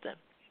Charleston.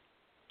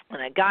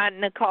 And I got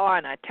in the car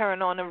and I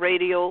turned on the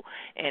radio,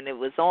 and it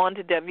was on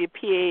to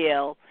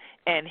WPAL,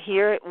 and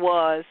here it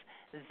was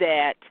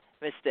that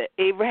Mr.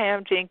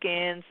 Abraham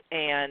Jenkins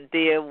and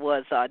there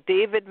was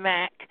David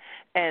Mack,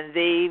 and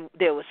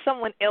there was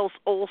someone else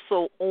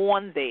also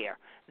on there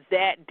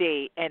that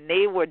day, and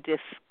they were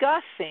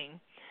discussing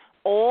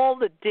all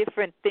the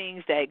different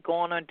things that had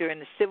gone on during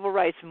the Civil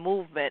Rights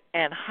Movement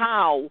and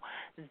how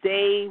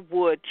they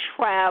would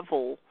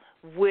travel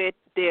with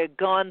their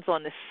guns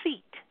on the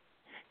seat,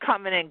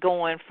 coming and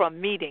going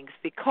from meetings,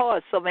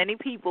 because so many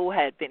people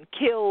had been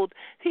killed,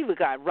 people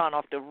got run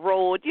off the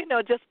road,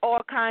 just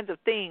all kinds of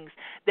things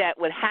that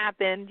would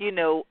happen,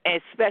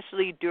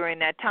 especially during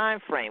that time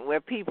frame where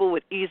people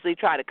would easily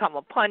try to come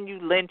upon you,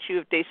 lynch you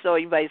if they saw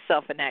you by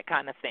yourself and that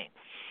kind of thing.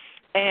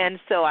 And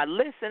so I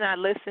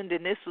listened,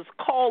 and this was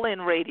call-in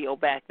radio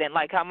back then,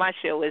 like how my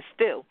show is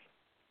still,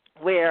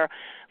 where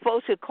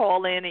folks would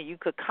call in and you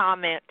could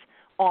comment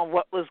on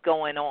what was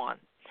going on.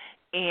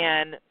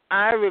 And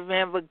I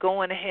remember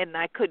going ahead, and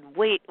I couldn't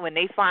wait when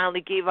they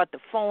finally gave out the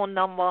phone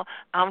number.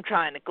 I'm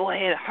trying to go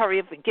ahead and hurry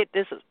up and get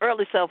this. It was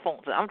early cell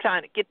phones. I'm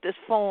trying to get this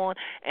phone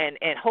and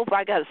hope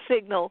I got a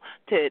signal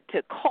to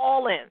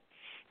call in.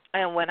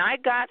 And when I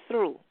got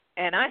through,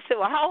 and I said,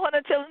 well, how want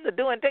to tell them to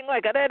do anything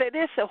like that?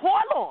 They said,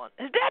 hold on,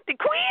 is that the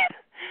Queen?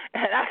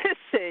 And I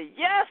said,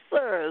 yes,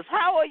 sirs.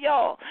 How are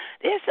y'all?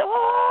 They said,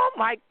 oh,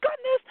 my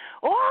goodness.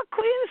 Oh,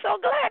 Queen, so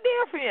glad to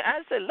hear from you. I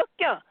said, look,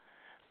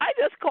 I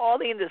just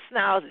called in just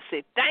now to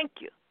say thank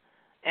you.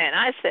 And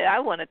I said, I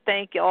want to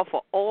thank y'all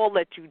for all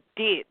that you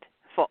did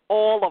for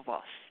all of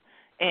us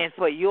and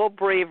for your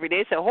bravery.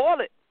 They said,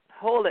 hold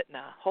it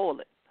now, hold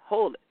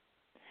it.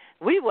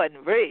 We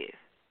wasn't brave.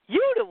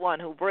 You the one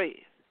who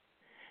brave.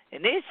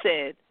 And they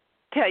said,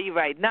 tell you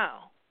right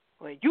now,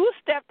 when you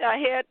stepped out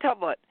here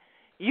talking about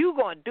you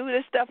going to do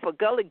this stuff for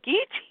Gullah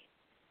Geechee,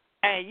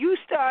 and you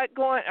start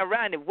going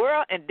around the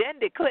world and then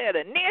declare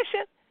the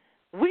nation,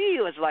 we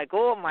was like,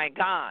 oh, my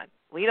God,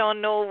 we don't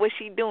know what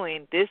she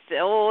doing. This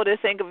ain't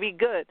going to be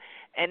good.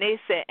 And they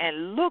said,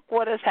 and look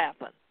what has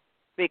happened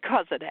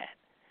because of that.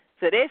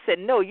 So they said,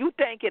 no, you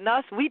thanking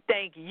us, we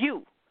thank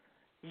you.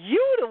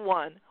 You the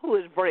one who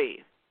is brave,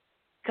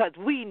 because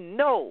we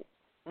know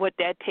what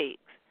that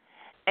takes.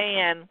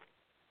 And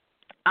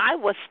I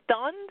was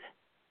stunned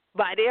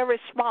by their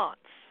response.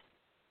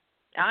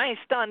 I ain't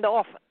stunned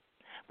often,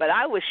 but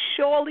I was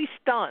surely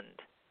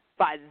stunned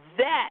by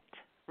that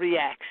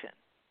reaction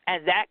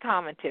and that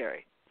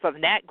commentary from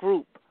that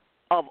group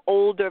of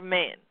older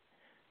men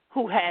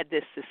who had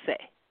this to say.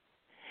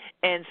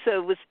 And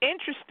so it was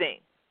interesting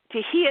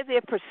to hear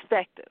their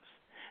perspectives,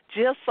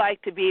 just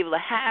like to be able to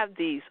have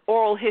these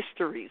oral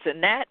histories.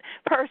 And that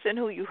person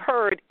who you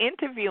heard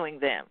interviewing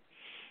them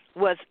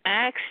was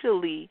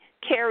actually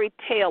Carrie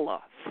Taylor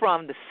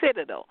from the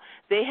Citadel.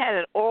 They had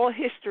an oral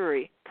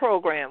history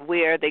program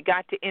where they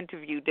got to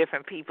interview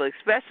different people,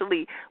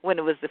 especially when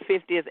it was the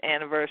 50th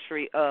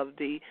anniversary of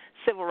the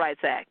Civil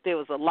Rights Act. There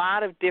was a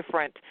lot of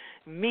different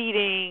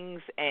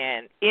meetings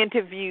and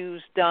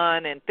interviews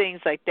done and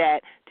things like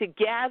that to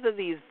gather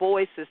these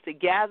voices, to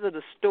gather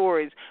the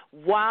stories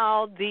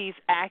while these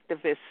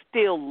activists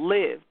still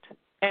lived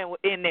and were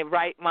in their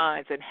right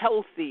minds and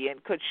healthy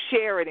and could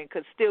share it and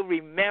could still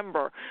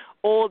remember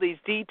all these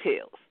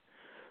details.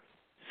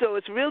 So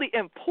it's really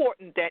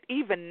important that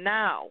even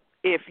now,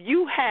 if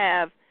you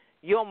have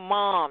your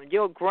mom,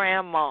 your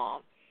grandma,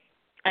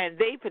 and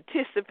they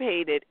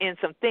participated in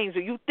some things,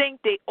 or you think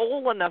they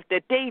old enough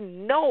that they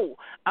know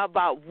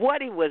about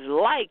what it was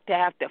like to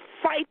have to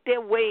fight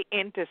their way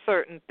into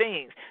certain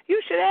things,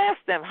 you should ask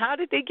them, how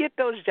did they get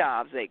those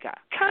jobs they got?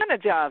 What kind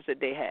of jobs did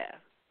they have?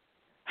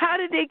 How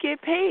did they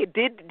get paid?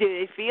 Did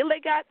they feel they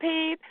got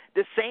paid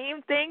the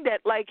same thing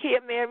that, like here,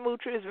 Mary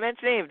Mutri is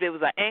mentioning, if there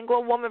was an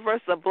Anglo woman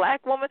versus a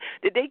black woman,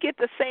 did they get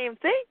the same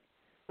thing?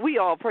 We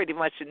all pretty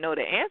much should know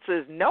the answer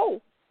is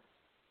no,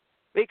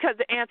 because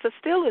the answer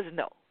still is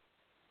no,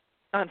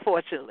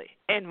 unfortunately,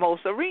 in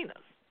most arenas.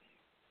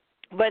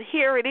 But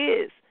here it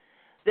is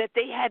that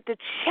they had to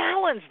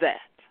challenge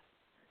that,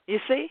 you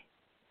see?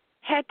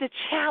 Had to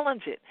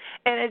challenge it.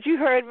 And as you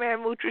heard Mary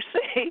Mutri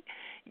say,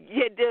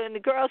 and the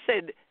girl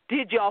said,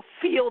 did y'all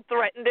feel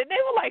threatened? And they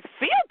were like,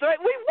 feel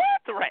threatened? We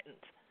were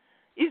threatened.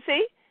 You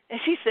see?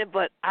 And she said,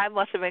 but I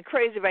must have been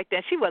crazy back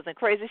then. She wasn't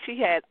crazy. She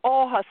had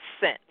all her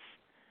sense.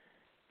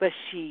 But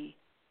she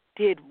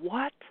did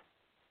what?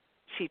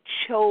 She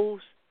chose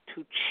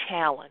to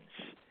challenge.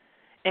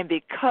 And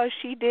because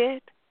she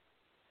did,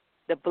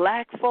 the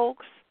black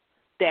folks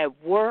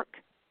that work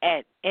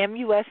at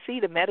MUSC,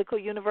 the Medical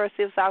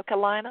University of South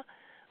Carolina,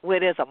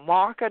 where there's a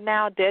marker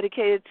now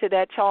dedicated to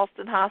that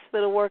Charleston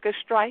hospital workers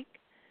strike,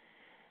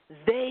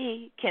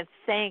 they can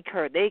thank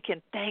her. They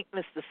can thank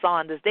Mr.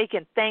 Saunders. They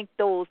can thank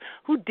those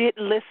who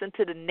didn't listen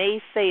to the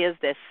naysayers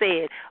that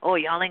said, oh,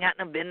 y'all ain't got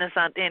no business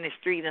out there in the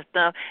street and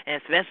stuff,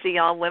 and especially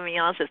y'all women,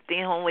 y'all should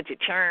stay home with your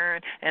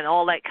churn and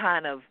all that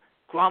kind of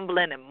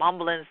grumbling and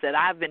mumblings that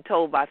I've been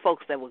told by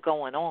folks that were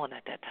going on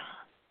at that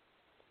time.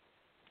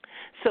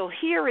 So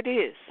here it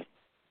is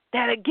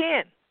that,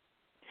 again,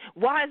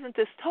 why isn't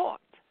this taught?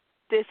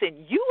 This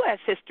in U.S.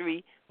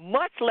 history,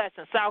 much less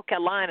in South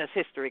Carolina's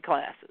history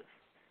classes.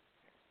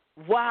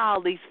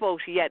 While these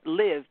folks yet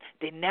lived,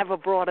 they never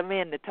brought them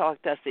in to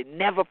talk to us. They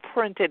never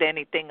printed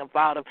anything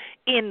about them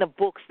in the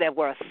books that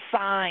were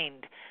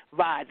assigned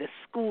by the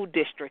school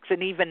districts.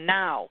 And even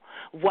now,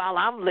 while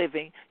I'm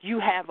living, you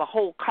have a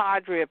whole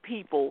cadre of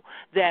people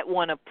that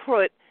want to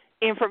put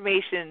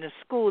information in the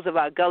schools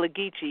about Gullah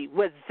Geechee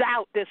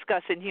without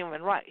discussing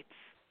human rights,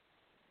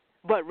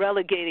 but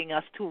relegating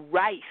us to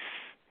rice,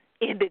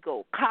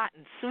 indigo,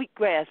 cotton,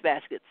 sweetgrass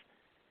baskets.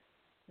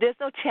 There's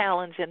no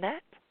challenge in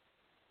that,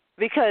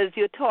 because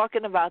you're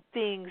talking about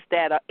things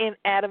that are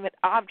inanimate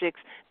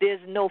objects there's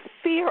no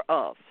fear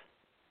of.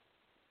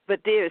 But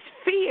there's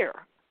fear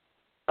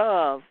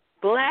of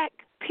black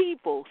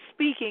people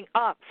speaking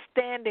up,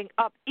 standing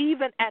up,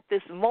 even at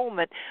this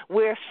moment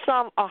where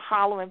some are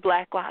hollering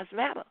Black Lives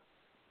Matter.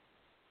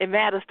 It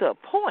matters to a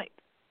point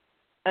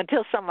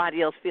until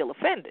somebody else feel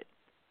offended.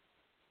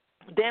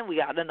 Then we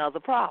got another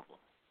problem.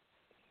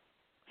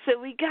 So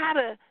we got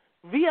to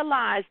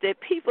realize that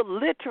people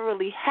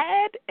literally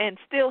had and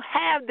still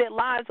have their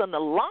lives on the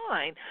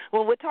line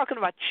when we're talking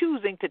about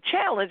choosing to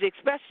challenge,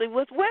 especially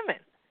with women,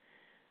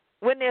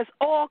 when there's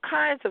all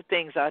kinds of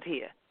things out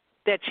here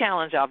that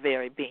challenge our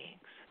very beings.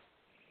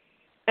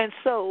 And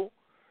so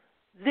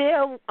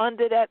they're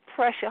under that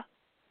pressure.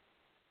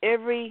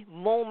 Every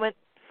moment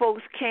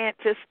folks can't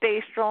just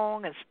stay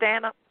strong and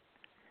stand up.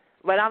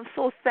 But I'm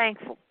so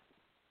thankful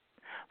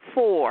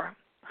for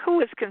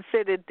who is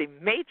considered the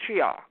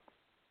matriarch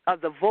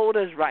of the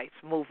voters' rights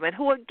movement,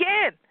 who,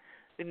 again,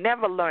 we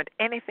never learned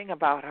anything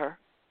about her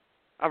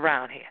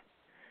around here,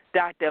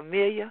 Dr.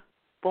 Amelia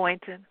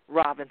Boynton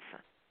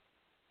Robinson.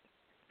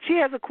 She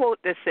has a quote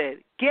that said,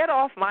 "Get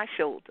off my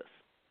shoulders.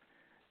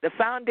 The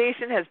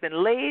foundation has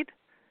been laid.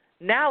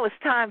 Now it's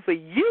time for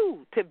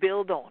you to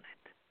build on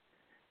it.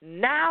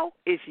 Now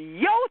is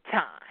your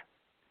time.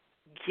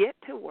 Get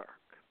to work."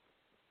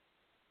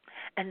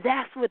 And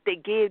that's what they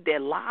gave their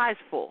lives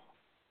for,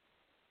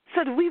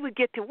 so that we would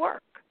get to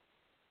work.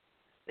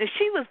 Now,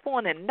 she was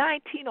born in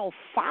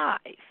 1905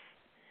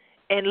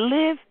 and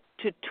lived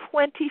to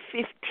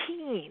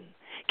 2015.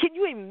 Can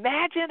you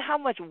imagine how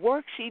much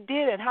work she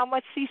did and how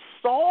much she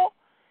saw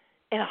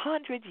in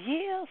 100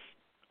 years?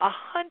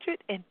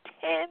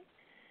 110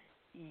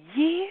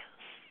 years?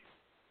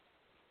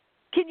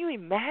 Can you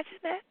imagine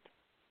that?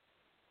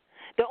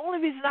 The only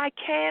reason I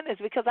can is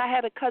because I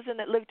had a cousin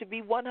that lived to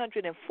be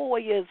 104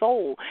 years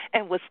old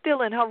and was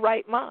still in her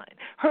right mind.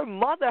 Her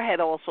mother had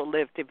also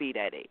lived to be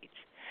that age.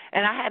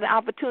 And I had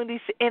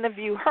opportunities to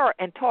interview her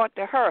and talk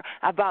to her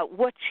about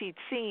what she'd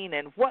seen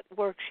and what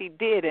work she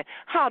did and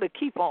how to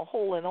keep on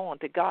holding on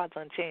to God's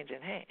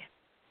unchanging hand.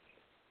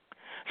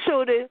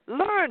 So to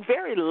learn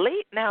very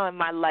late now in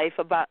my life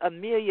about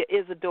Amelia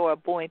Isadora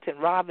Boynton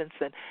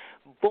Robinson,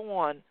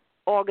 born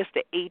August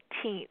the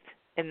 18th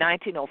in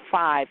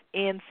 1905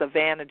 in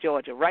Savannah,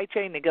 Georgia, right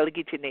here in the Gullah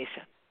Geechee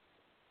Nation,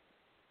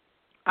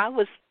 I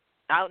was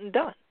out and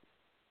done.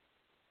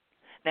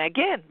 Now,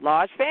 again,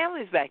 large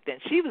families back then.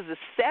 She was the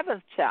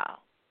seventh child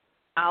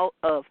out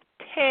of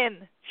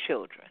 10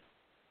 children.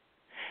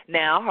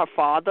 Now, her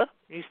father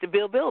used to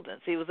build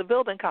buildings. He was a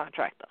building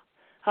contractor.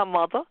 Her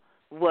mother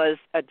was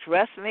a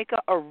dressmaker,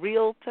 a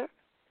realtor,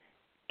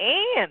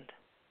 and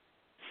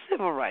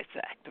civil rights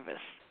activist.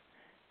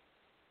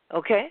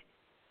 Okay?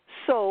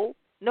 So,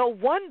 no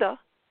wonder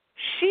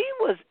she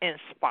was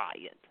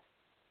inspired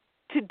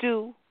to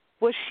do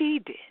what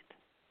she did,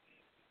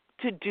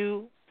 to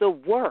do the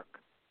work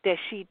that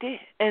she did.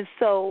 And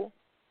so,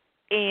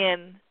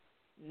 in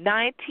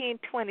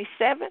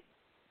 1927,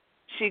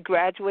 she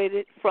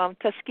graduated from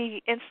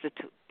Tuskegee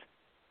Institute.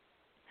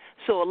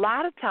 So a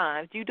lot of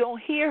times you don't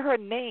hear her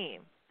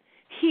name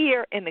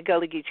here in the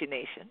Gullah Geechee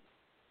Nation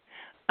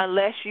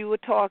unless you were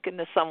talking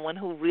to someone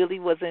who really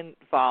was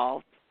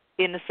involved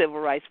in the civil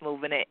rights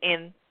movement and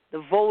in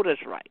the voters'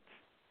 rights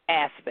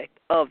aspect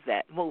of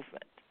that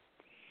movement.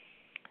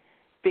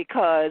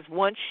 Because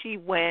once she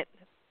went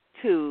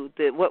to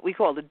what we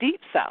call the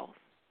Deep South,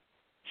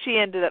 she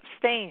ended up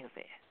staying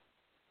there.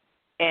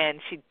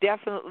 And she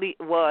definitely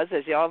was,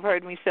 as y'all have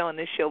heard me say on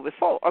this show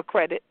before, a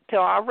credit to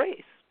our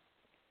race.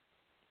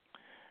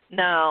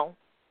 Now,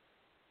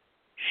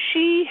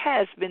 she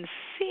has been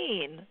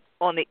seen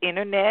on the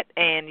internet,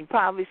 and you've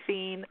probably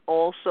seen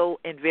also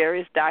in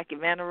various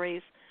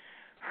documentaries,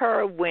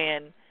 her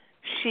when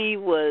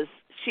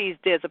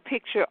there's a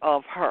picture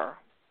of her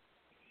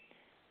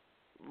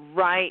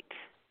right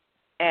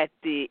at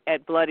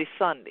Bloody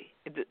Sunday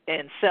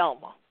in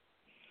Selma,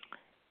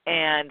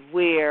 and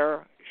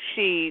where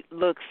she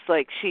looks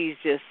like she's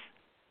just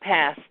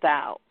passed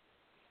out.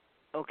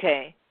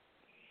 Okay?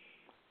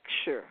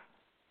 Sure.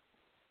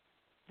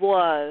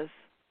 Was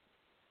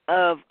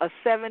of a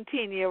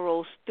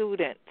 17-year-old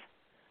student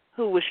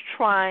who was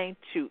trying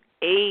to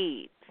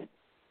aid,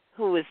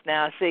 who is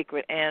now a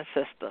sacred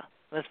ancestor,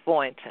 Miss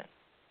Boynton.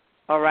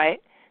 All right?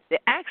 They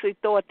actually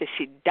thought that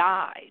she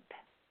died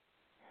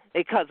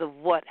because of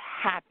what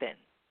happened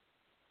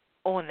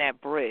on that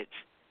bridge.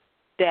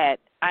 That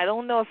I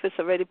don't know if it's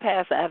already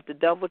passed. I have to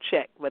double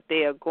check, but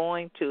they are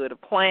going to. The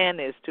plan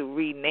is to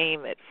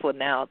rename it for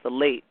now the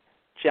late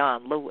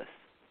John Lewis.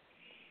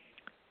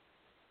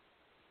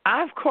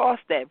 I've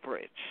crossed that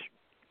bridge.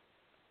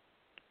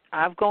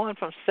 I've gone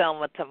from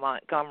Selma to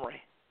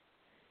Montgomery,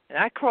 and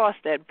I crossed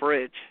that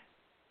bridge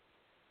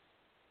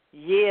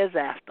years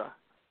after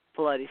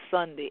Bloody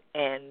Sunday,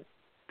 and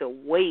the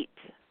weight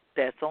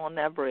that's on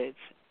that bridge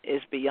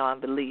is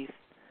beyond belief.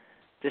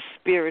 The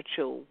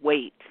spiritual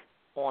weight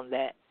on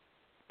that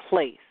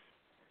place.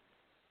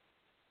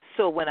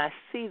 So when I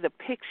see the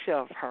picture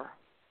of her,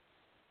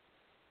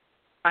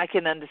 I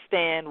can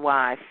understand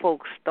why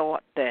folks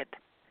thought that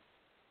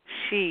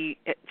she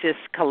just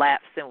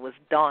collapsed and was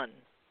done,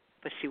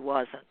 but she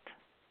wasn't.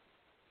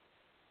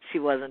 She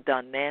wasn't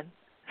done then.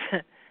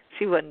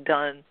 She wasn't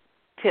done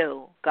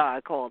till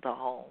God called her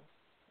home.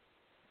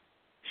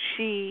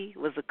 She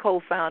was a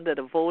co-founder of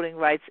the Voting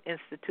Rights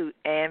Institute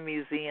and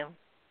Museum.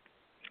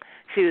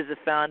 She was the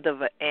founder of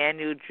an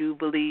annual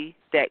jubilee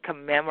that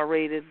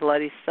commemorated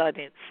Bloody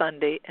Sunday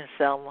in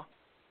Selma.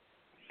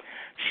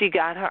 She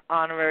got her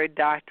honorary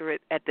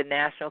doctorate at the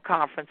National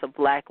Conference of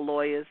Black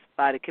Lawyers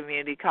by the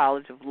Community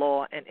College of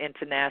Law and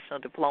International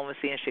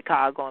Diplomacy in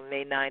Chicago on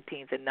May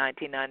 19th in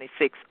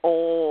 1996.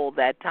 All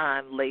that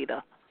time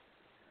later,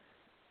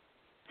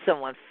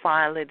 someone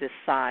finally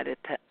decided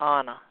to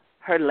honor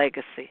her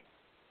legacy,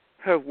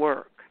 her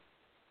work,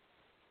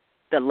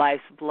 the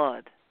life's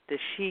blood that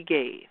she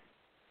gave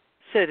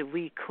so that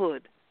we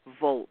could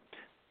vote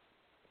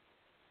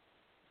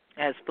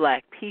as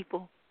black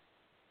people,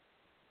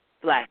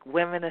 black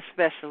women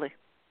especially,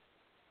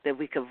 that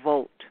we could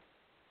vote,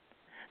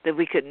 that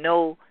we could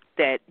know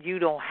that you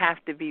don't have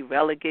to be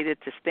relegated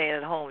to staying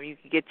at home. You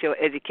can get your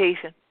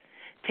education,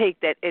 take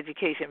that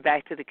education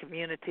back to the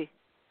community,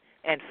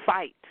 and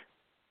fight,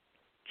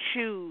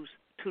 choose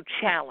to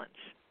challenge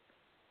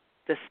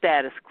the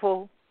status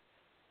quo,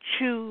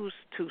 choose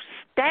to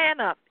stand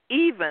up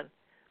even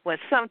when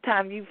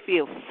sometimes you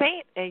feel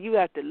faint and you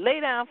have to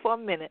lay down for a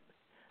minute.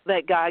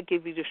 Let God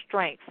give you the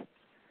strength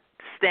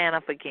to stand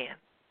up again,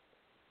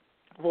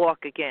 walk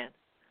again,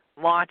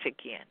 march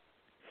again,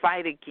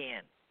 fight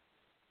again,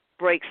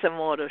 break some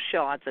more of those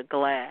shards of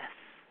glass,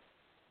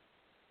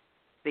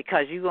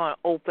 because you're going to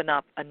open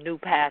up a new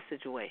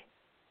passageway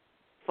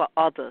for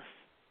others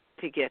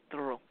to get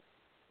through.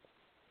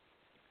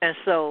 And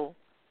so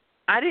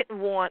I didn't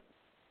want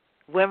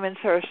Women's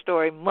Her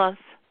Story Month,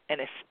 and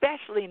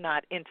especially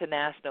not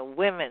International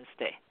Women's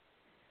Day,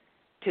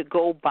 to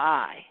go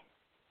by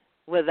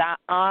without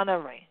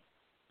honoring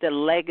the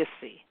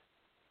legacy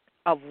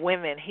of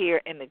women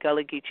here in the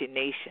Gullah Geechee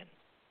Nation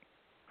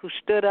who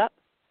stood up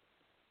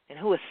and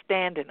who are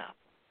standing up.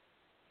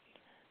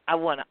 I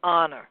want to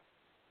honor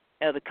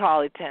Elder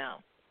Carly Town,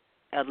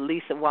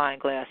 Lisa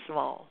Wineglass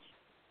Smalls,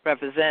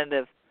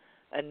 Representative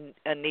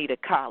Anita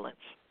Collins,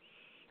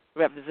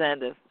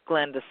 Representative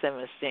Glenda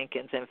Simmons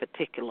Jenkins in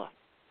particular,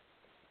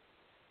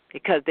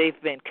 because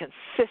they've been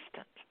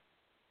consistent.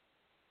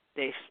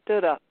 They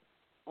stood up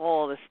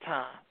all this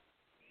time.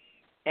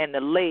 And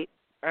the late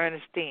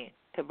Ernestine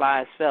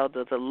Tobias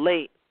Felder, the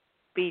late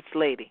Beach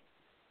Lady,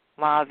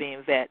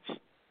 Marvin Vetch,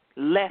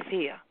 left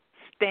here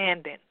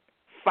standing,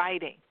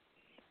 fighting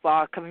for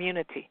our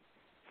community,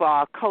 for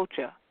our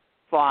culture,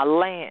 for our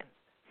land,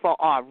 for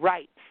our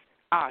rights,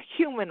 our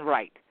human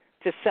right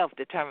to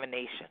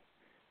self-determination,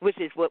 which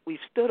is what we've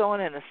stood on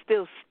and are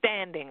still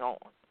standing on.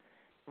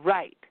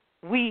 Right.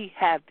 We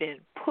have been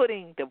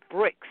putting the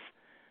bricks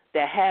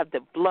that have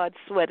the blood,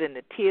 sweat, and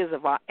the tears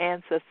of our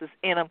ancestors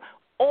in them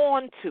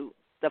onto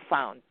the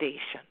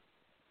foundation,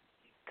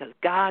 because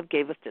God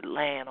gave us the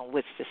land on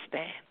which to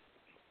stand.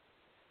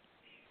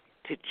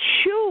 To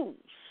choose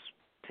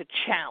to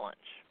challenge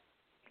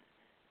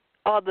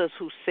others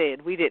who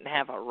said we didn't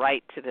have a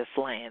right to this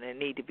land and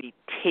need to be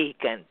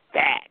taken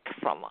back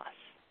from us.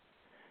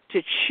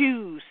 To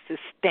choose to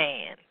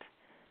stand,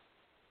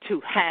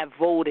 to have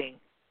voting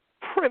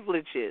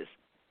privileges,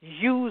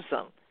 use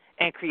them,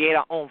 and create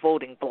our own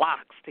voting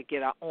blocks to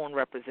get our own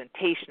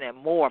representation, and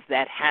more of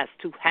that has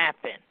to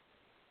happen.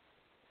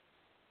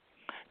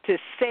 To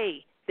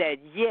say that,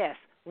 yes,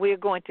 we're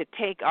going to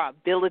take our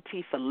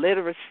ability for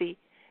literacy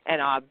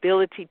and our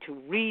ability to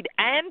read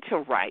and to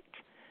write,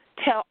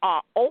 tell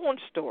our own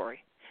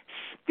story,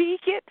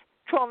 speak it,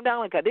 throw them down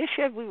like this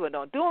shit, we were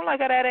not doing like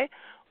that,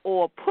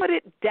 or put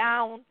it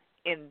down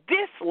in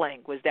this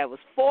language that was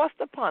forced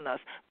upon us,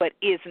 but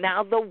is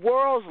now the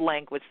world's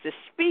language to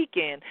speak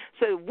in,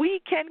 so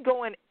we can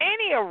go in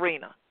any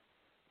arena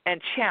and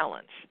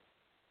challenge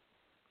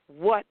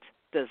what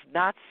does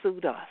not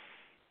suit us,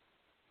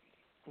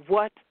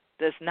 what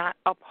does not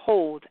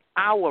uphold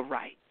our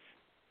rights.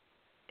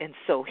 And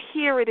so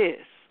here it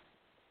is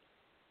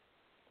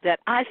that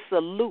I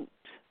salute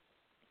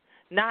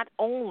not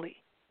only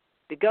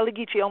the Gullah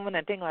Geechee Ooman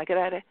and things like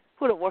that,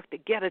 who have worked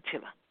together,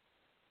 children,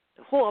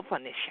 the whole of our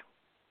nation.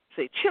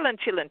 Say, chillin',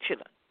 chillin',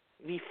 chillin'.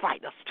 We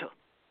fight us too.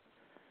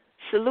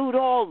 Salute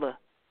all the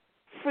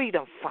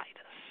freedom fighters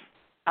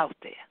out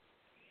there.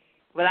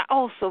 But I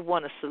also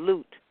want to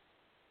salute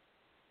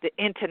the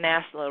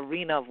international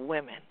arena of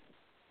women,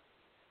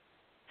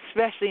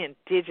 especially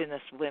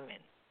indigenous women,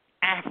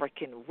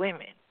 African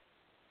women,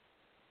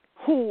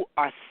 who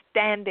are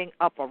standing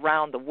up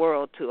around the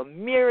world to a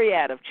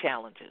myriad of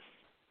challenges,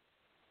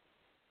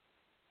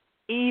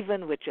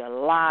 even with your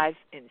lives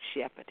in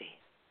jeopardy,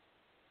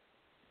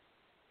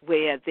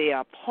 where there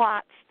are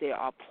plots, there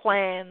are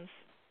plans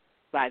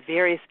by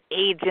various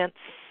agents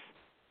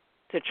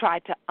to try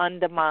to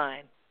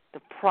undermine the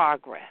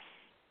progress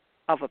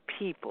of a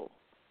people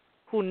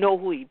who know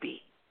who he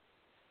be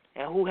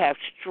and who have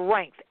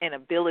strength and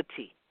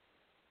ability.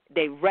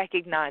 They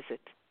recognize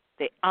it.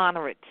 They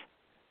honor it.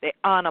 They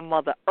honor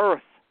Mother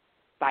Earth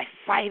by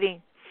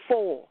fighting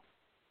for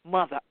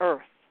Mother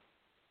Earth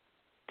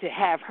to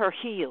have her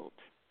healed,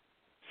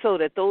 so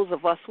that those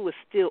of us who are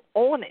still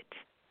on it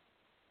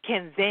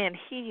can then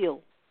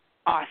heal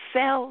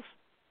ourselves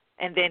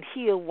and then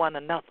heal one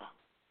another.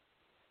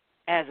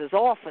 As is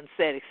often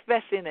said,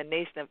 especially in the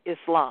nation of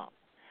Islam,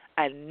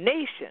 a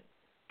nation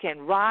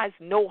can rise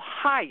no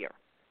higher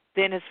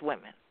than its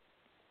women.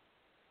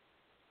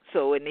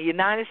 So in the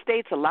United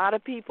States, a lot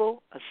of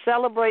people are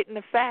celebrating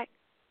the fact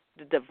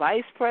that the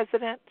vice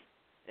president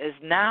is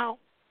now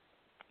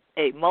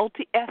a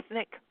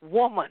multi-ethnic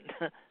woman,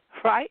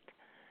 right,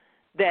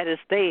 that is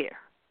there,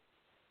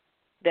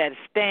 that is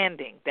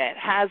standing, that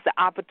has the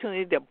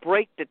opportunity to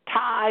break the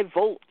tie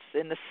votes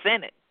in the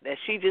Senate that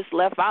she just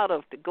left out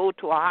of to go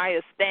to a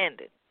higher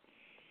standard.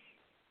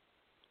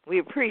 We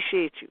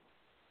appreciate you,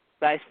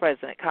 Vice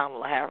President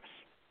Kamala Harris,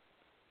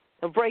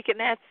 and breaking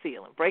that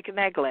ceiling, breaking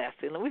that glass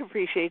ceiling. We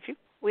appreciate you.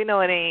 We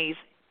know it ain't easy.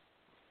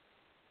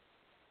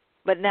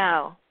 But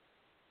now,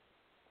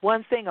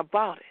 one thing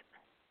about it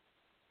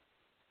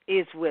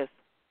is with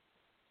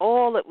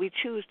all that we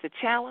choose to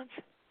challenge,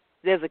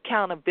 there's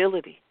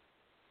accountability.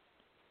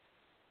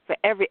 For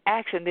every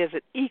action, there's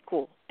an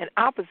equal and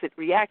opposite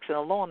reaction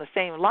along the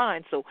same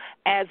line. So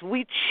as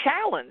we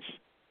challenge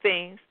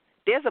things,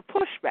 there's a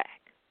pushback.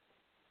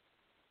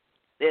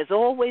 There's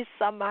always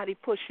somebody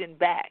pushing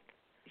back.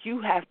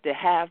 You have to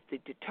have the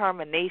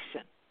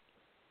determination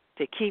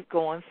to keep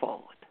going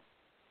forward.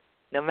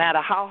 No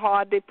matter how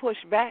hard they push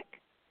back,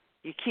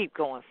 you keep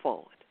going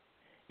forward.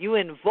 You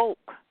invoke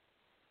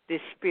the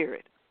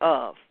spirit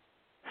of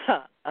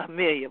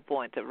Amelia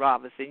Boynton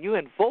Robinson. You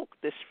invoke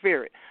the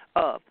spirit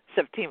of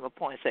Septima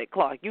Poinsett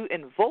Clark. You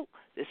invoke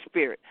the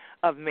spirit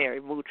of Mary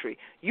Moutry.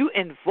 You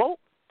invoke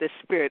the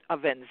spirit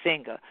of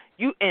Nzinga.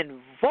 You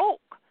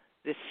invoke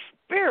the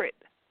spirit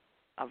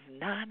of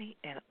Nani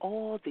and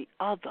all the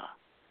other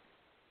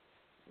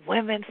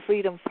women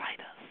freedom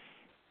fighters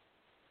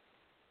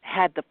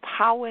had the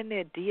power in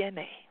their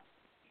DNA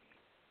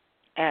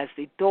as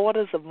the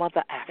daughters of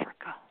Mother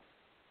Africa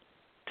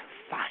to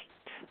fight,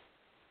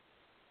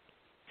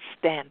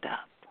 stand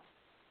up,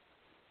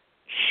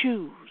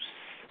 choose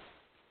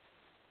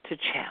to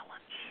challenge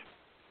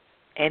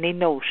any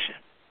notion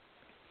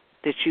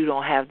that you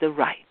don't have the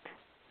right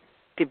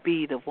to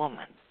be the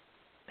woman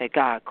that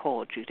God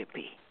called you to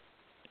be.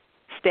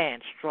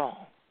 Stand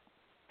strong.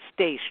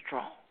 Stay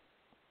strong.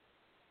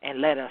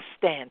 And let us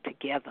stand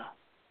together,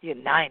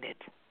 united.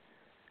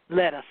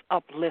 Let us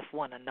uplift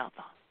one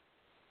another.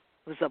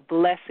 It was a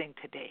blessing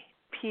today.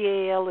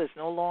 PAL is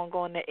no longer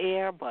on the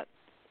air, but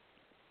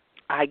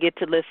I get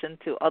to listen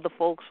to other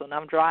folks when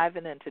I'm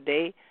driving, and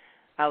today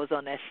I was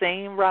on that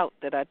same route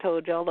that I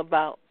told y'all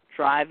about,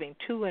 driving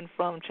to and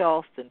from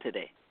Charleston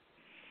today.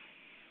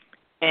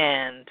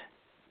 And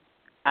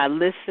I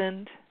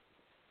listened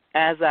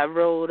as I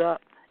rode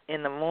up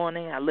in the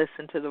morning. I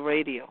listened to the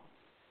radio.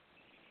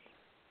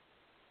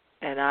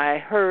 And I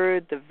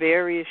heard the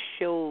various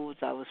shows.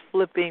 I was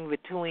flipping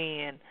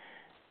between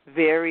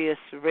various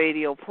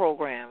radio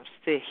programs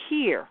to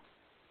hear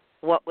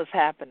what was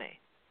happening.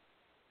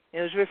 It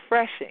was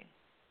refreshing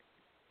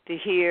to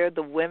hear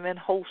the women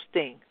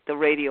hosting the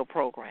radio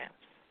programs.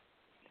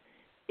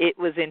 It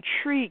was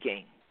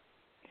intriguing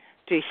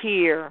to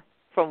hear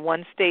from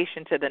one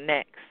station to the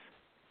next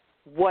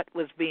what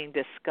was being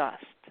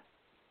discussed.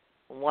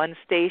 One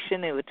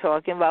station, they were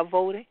talking about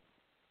voting.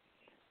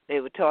 They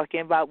were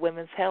talking about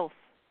women's health.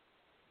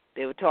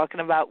 They were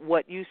talking about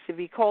what used to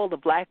be called the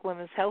Black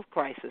Women's Health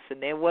Crisis,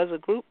 and there was a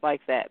group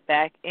like that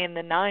back in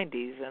the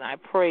 90s, and I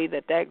pray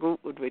that that group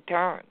would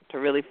return to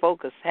really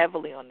focus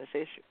heavily on this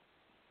issue.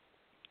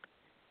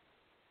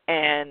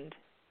 And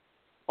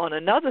on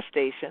another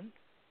station,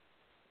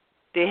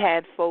 they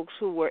had folks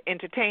who were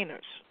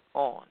entertainers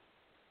on,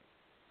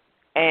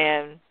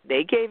 and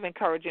they gave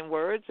encouraging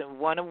words, and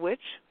one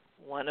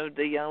of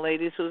the young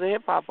ladies who's a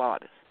hip-hop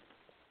artist,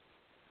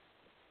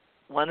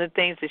 one of the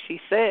things that she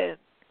said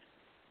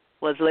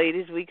was,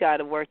 ladies, we got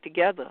to work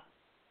together.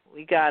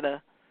 We got to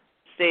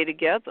stay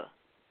together.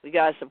 We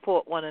got to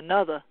support one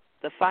another,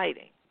 the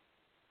fighting.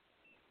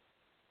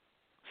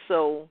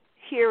 So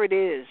here it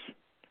is,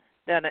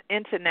 that an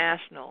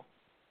International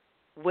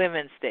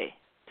Women's Day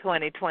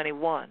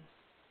 2021,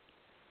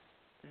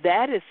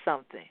 that is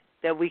something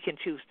that we can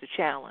choose to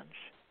challenge.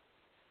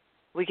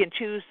 We can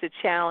choose to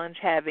challenge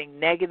having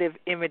negative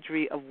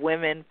imagery of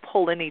women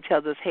pulling each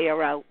other's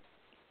hair out,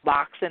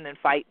 boxing and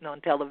fighting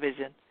on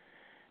television,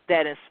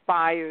 that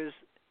inspires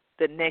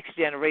the next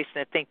generation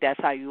to think that's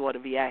how you ought to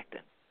be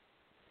acting.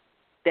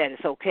 That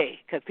it's okay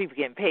because people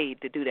getting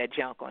paid to do that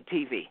junk on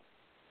TV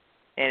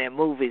and in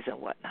movies and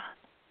whatnot.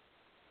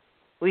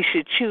 We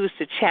should choose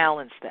to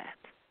challenge that.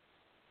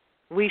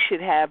 We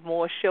should have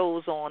more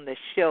shows on that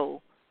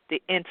show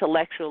the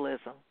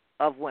intellectualism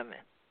of women.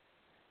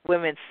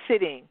 Women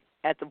sitting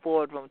at the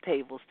boardroom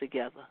tables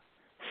together,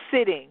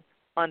 sitting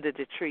under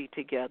the tree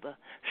together,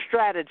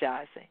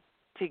 strategizing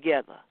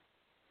together.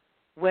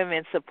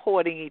 Women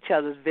supporting each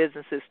other's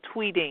businesses,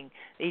 tweeting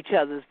each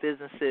other's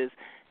businesses,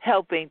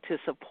 helping to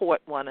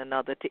support one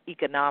another to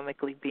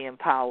economically be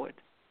empowered.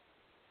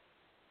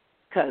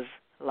 Because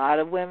a lot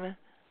of women,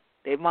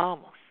 they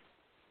mamas.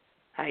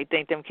 How you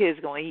think them kids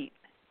going to eat?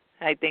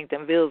 How you think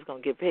them bills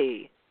going to get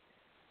paid?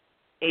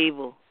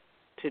 Able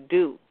to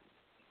do.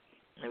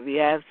 If you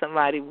have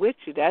somebody with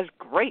you, that's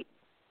great,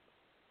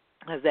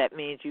 because that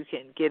means you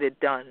can get it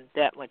done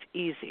that much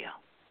easier.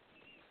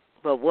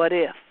 But what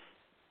if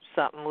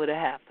something would have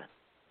happened?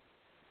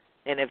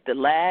 And if the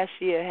last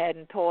year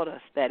hadn't taught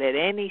us that at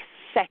any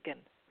second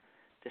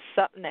there's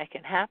something that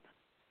can happen,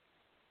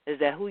 is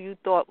that who you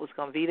thought was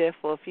going to be there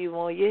for a few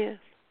more years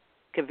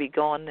could be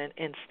gone in an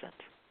instant.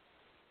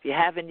 If you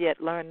haven't yet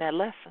learned that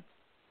lesson,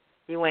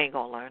 you ain't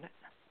going to learn it.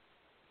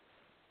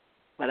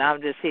 But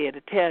I'm just here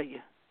to tell you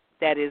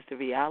that is the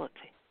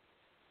reality.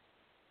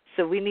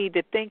 So we need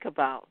to think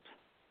about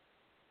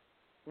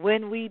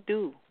when we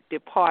do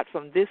depart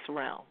from this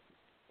realm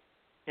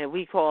that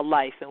we call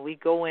life and we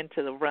go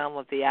into the realm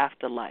of the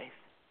afterlife,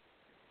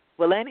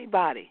 will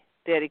anybody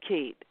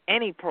dedicate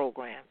any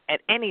program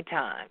at any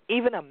time,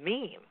 even a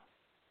meme,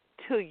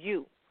 to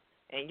you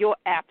and your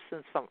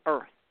absence from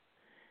earth?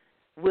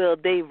 Will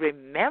they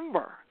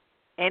remember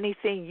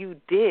anything you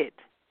did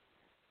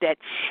that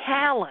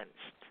challenged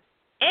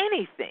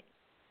anything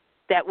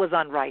that was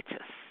unrighteous?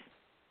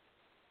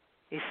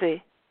 You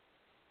see,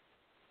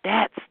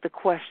 that's the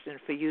question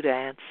for you to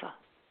answer.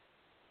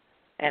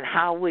 And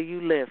how will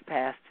you live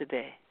past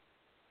today?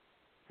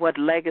 What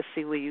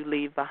legacy will you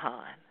leave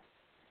behind?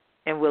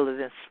 And will it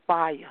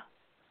inspire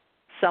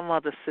some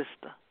other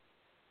sister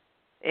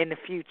in the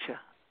future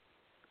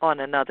on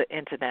another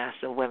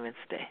International Women's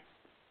Day?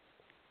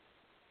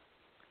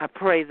 I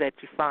pray that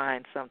you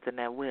find something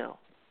that will.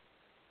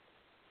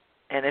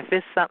 And if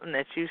it's something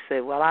that you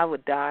say, well, I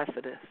would die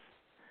for this,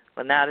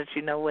 well, now that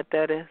you know what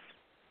that is,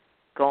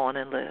 go on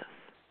and live.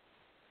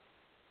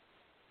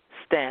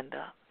 Stand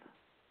up.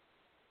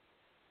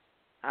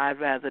 I'd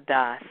rather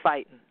die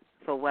fighting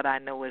for what I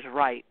know is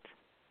right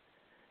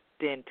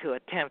than to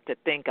attempt to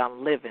think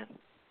I'm living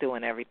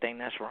doing everything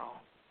that's wrong.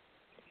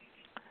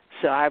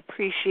 So I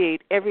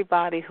appreciate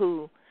everybody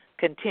who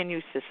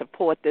continues to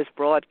support this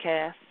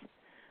broadcast.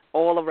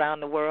 all around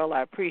the world.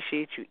 I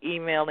appreciate you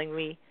emailing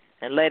me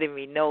and letting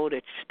me know that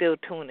you're still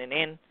tuning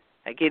in.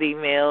 I get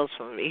emails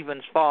from even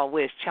as far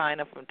away as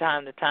China from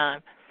time to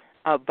time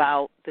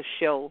about the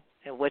show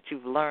and what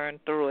you've learned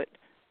through it.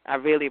 I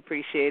really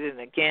appreciate it.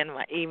 And again,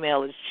 my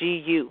email is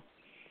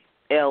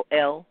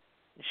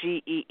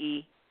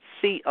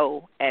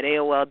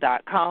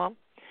gullgeeco@AOL.com.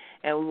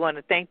 And we want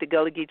to thank the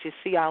Gullah Geechee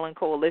Sea Island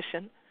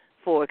Coalition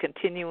for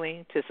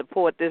continuing to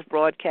support this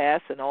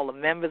broadcast, and all the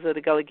members of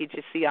the Gullah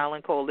Geechee Sea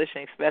Island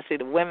Coalition, especially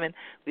the women.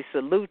 We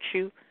salute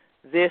you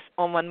this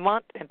Ooman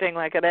month and things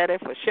like that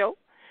for sure.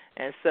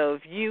 And so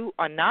if you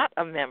are not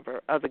a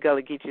member of the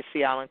Gullah Geechee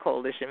Sea Island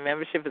Coalition,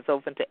 membership is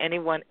open to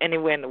anyone,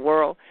 anywhere in the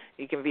world.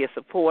 You can be a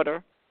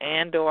supporter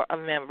and or a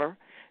member.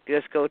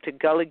 Just go to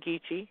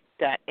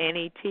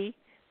gullahgeechee.net,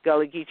 gullahgeechee.net,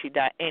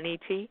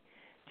 gullahgeechee.net,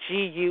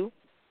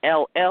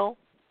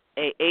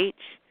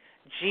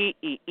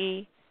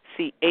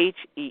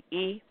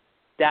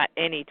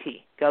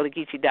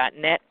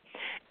 gullahgeechee.net.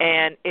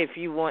 And if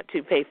you want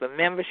to pay for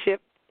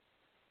membership,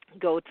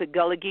 go to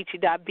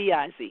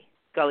gullahgeechee.biz,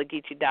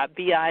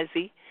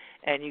 gullahgeechee.biz,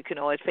 and you can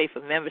always pay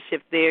for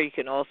membership there. You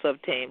can also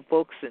obtain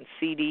books and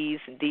CDs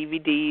and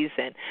DVDs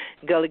and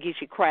Gullah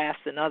Geechee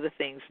crafts and other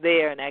things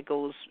there, and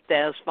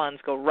those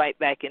funds go right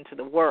back into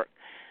the work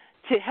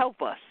to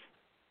help us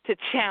to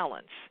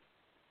challenge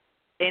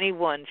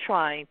anyone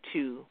trying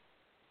to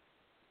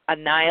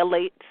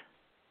annihilate,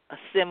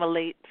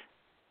 assimilate,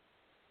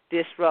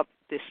 disrupt,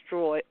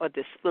 destroy, or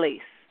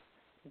displace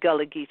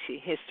Gullah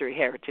Geechee history,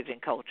 heritage,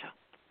 and culture.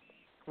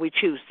 We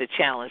choose to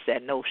challenge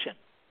that notion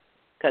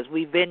because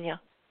we've been here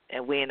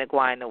and we ain't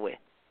going nowhere.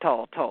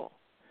 Tall.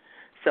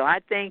 So I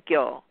thank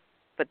y'all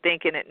for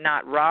thinking it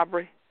not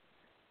robbery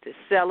to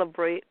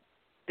celebrate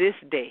this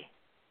day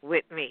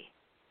with me.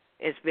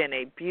 It's been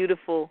a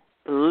beautiful,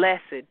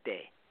 blessed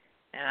day,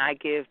 and I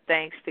give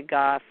thanks to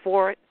God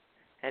for it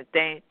and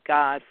thank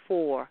God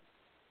for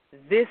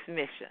this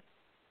mission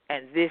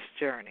and this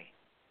journey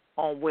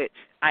on which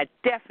I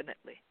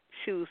definitely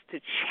choose to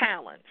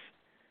challenge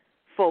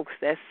folks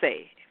that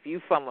say, if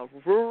you from a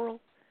rural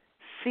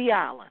Sea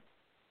Island,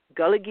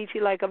 Gullah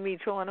Geechee like me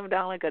throwing them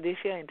down like a this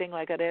year and thing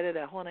like that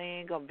Hona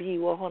ain't going to be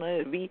what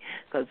Hona be,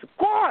 because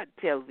God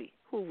tell me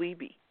who we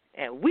be,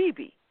 and we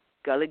be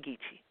Gullah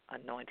Geechee,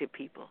 anointed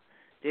people.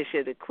 This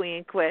year the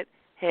Queen Quet,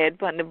 head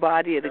upon the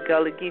body of the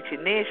Gullah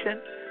Geechee Nation.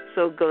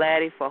 So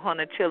glad for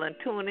Hona children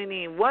tuning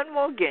in one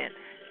more again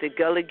to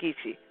Gullah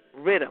Geechee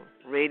Rhythm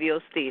Radio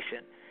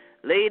Station.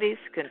 Ladies,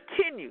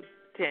 continue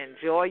to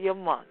enjoy your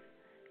month.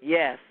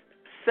 Yes,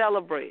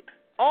 celebrate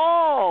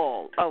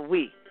all of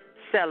we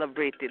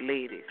celebrate the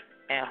ladies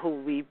and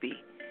who we be.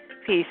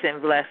 Peace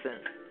and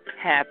blessings.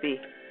 Happy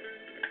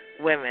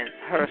Women's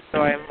Her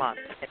Story Month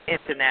and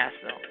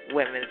International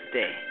Women's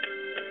Day.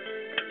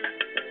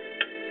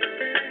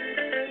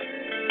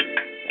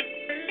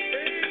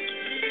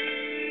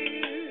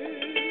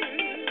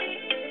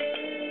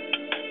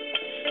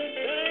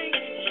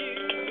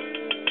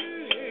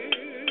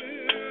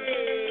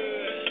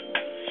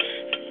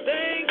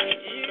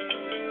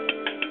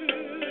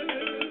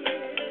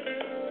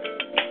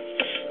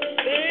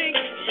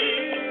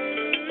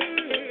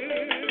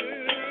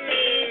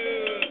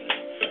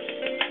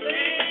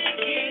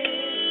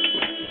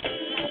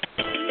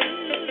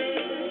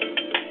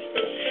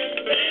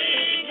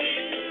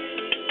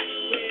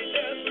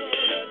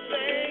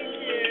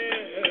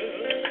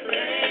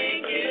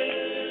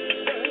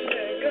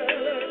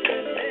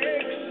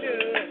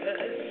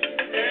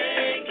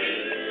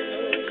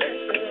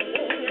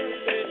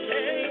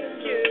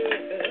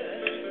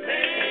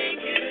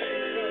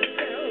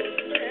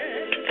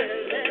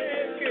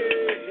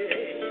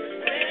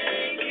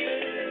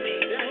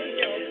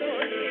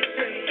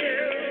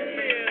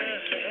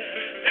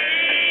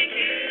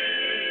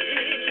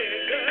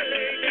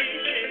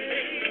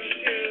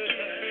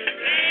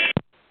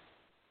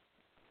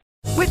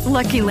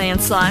 Lucky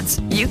Land Slots,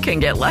 you can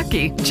get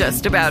lucky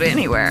just about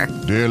anywhere.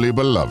 Dearly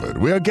beloved,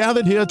 we are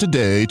gathered here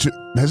today to...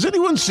 Has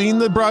anyone seen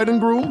the bride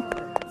and groom?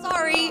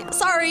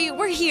 Sorry,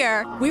 we're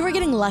here. We were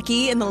getting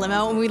lucky in the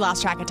limo and we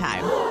lost track of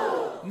time.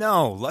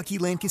 No, Lucky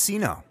Land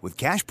Casino, with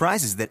cash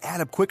prizes that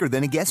add up quicker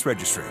than a guest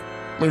registry.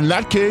 In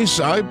that case,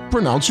 I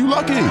pronounce you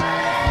lucky.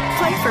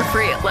 Play for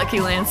free at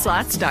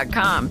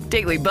LuckyLandSlots.com.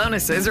 Daily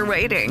bonuses are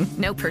waiting.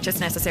 No purchase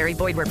necessary.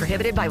 Void where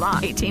prohibited by law.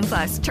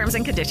 18+. Terms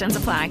and conditions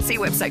apply. See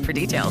website for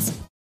details.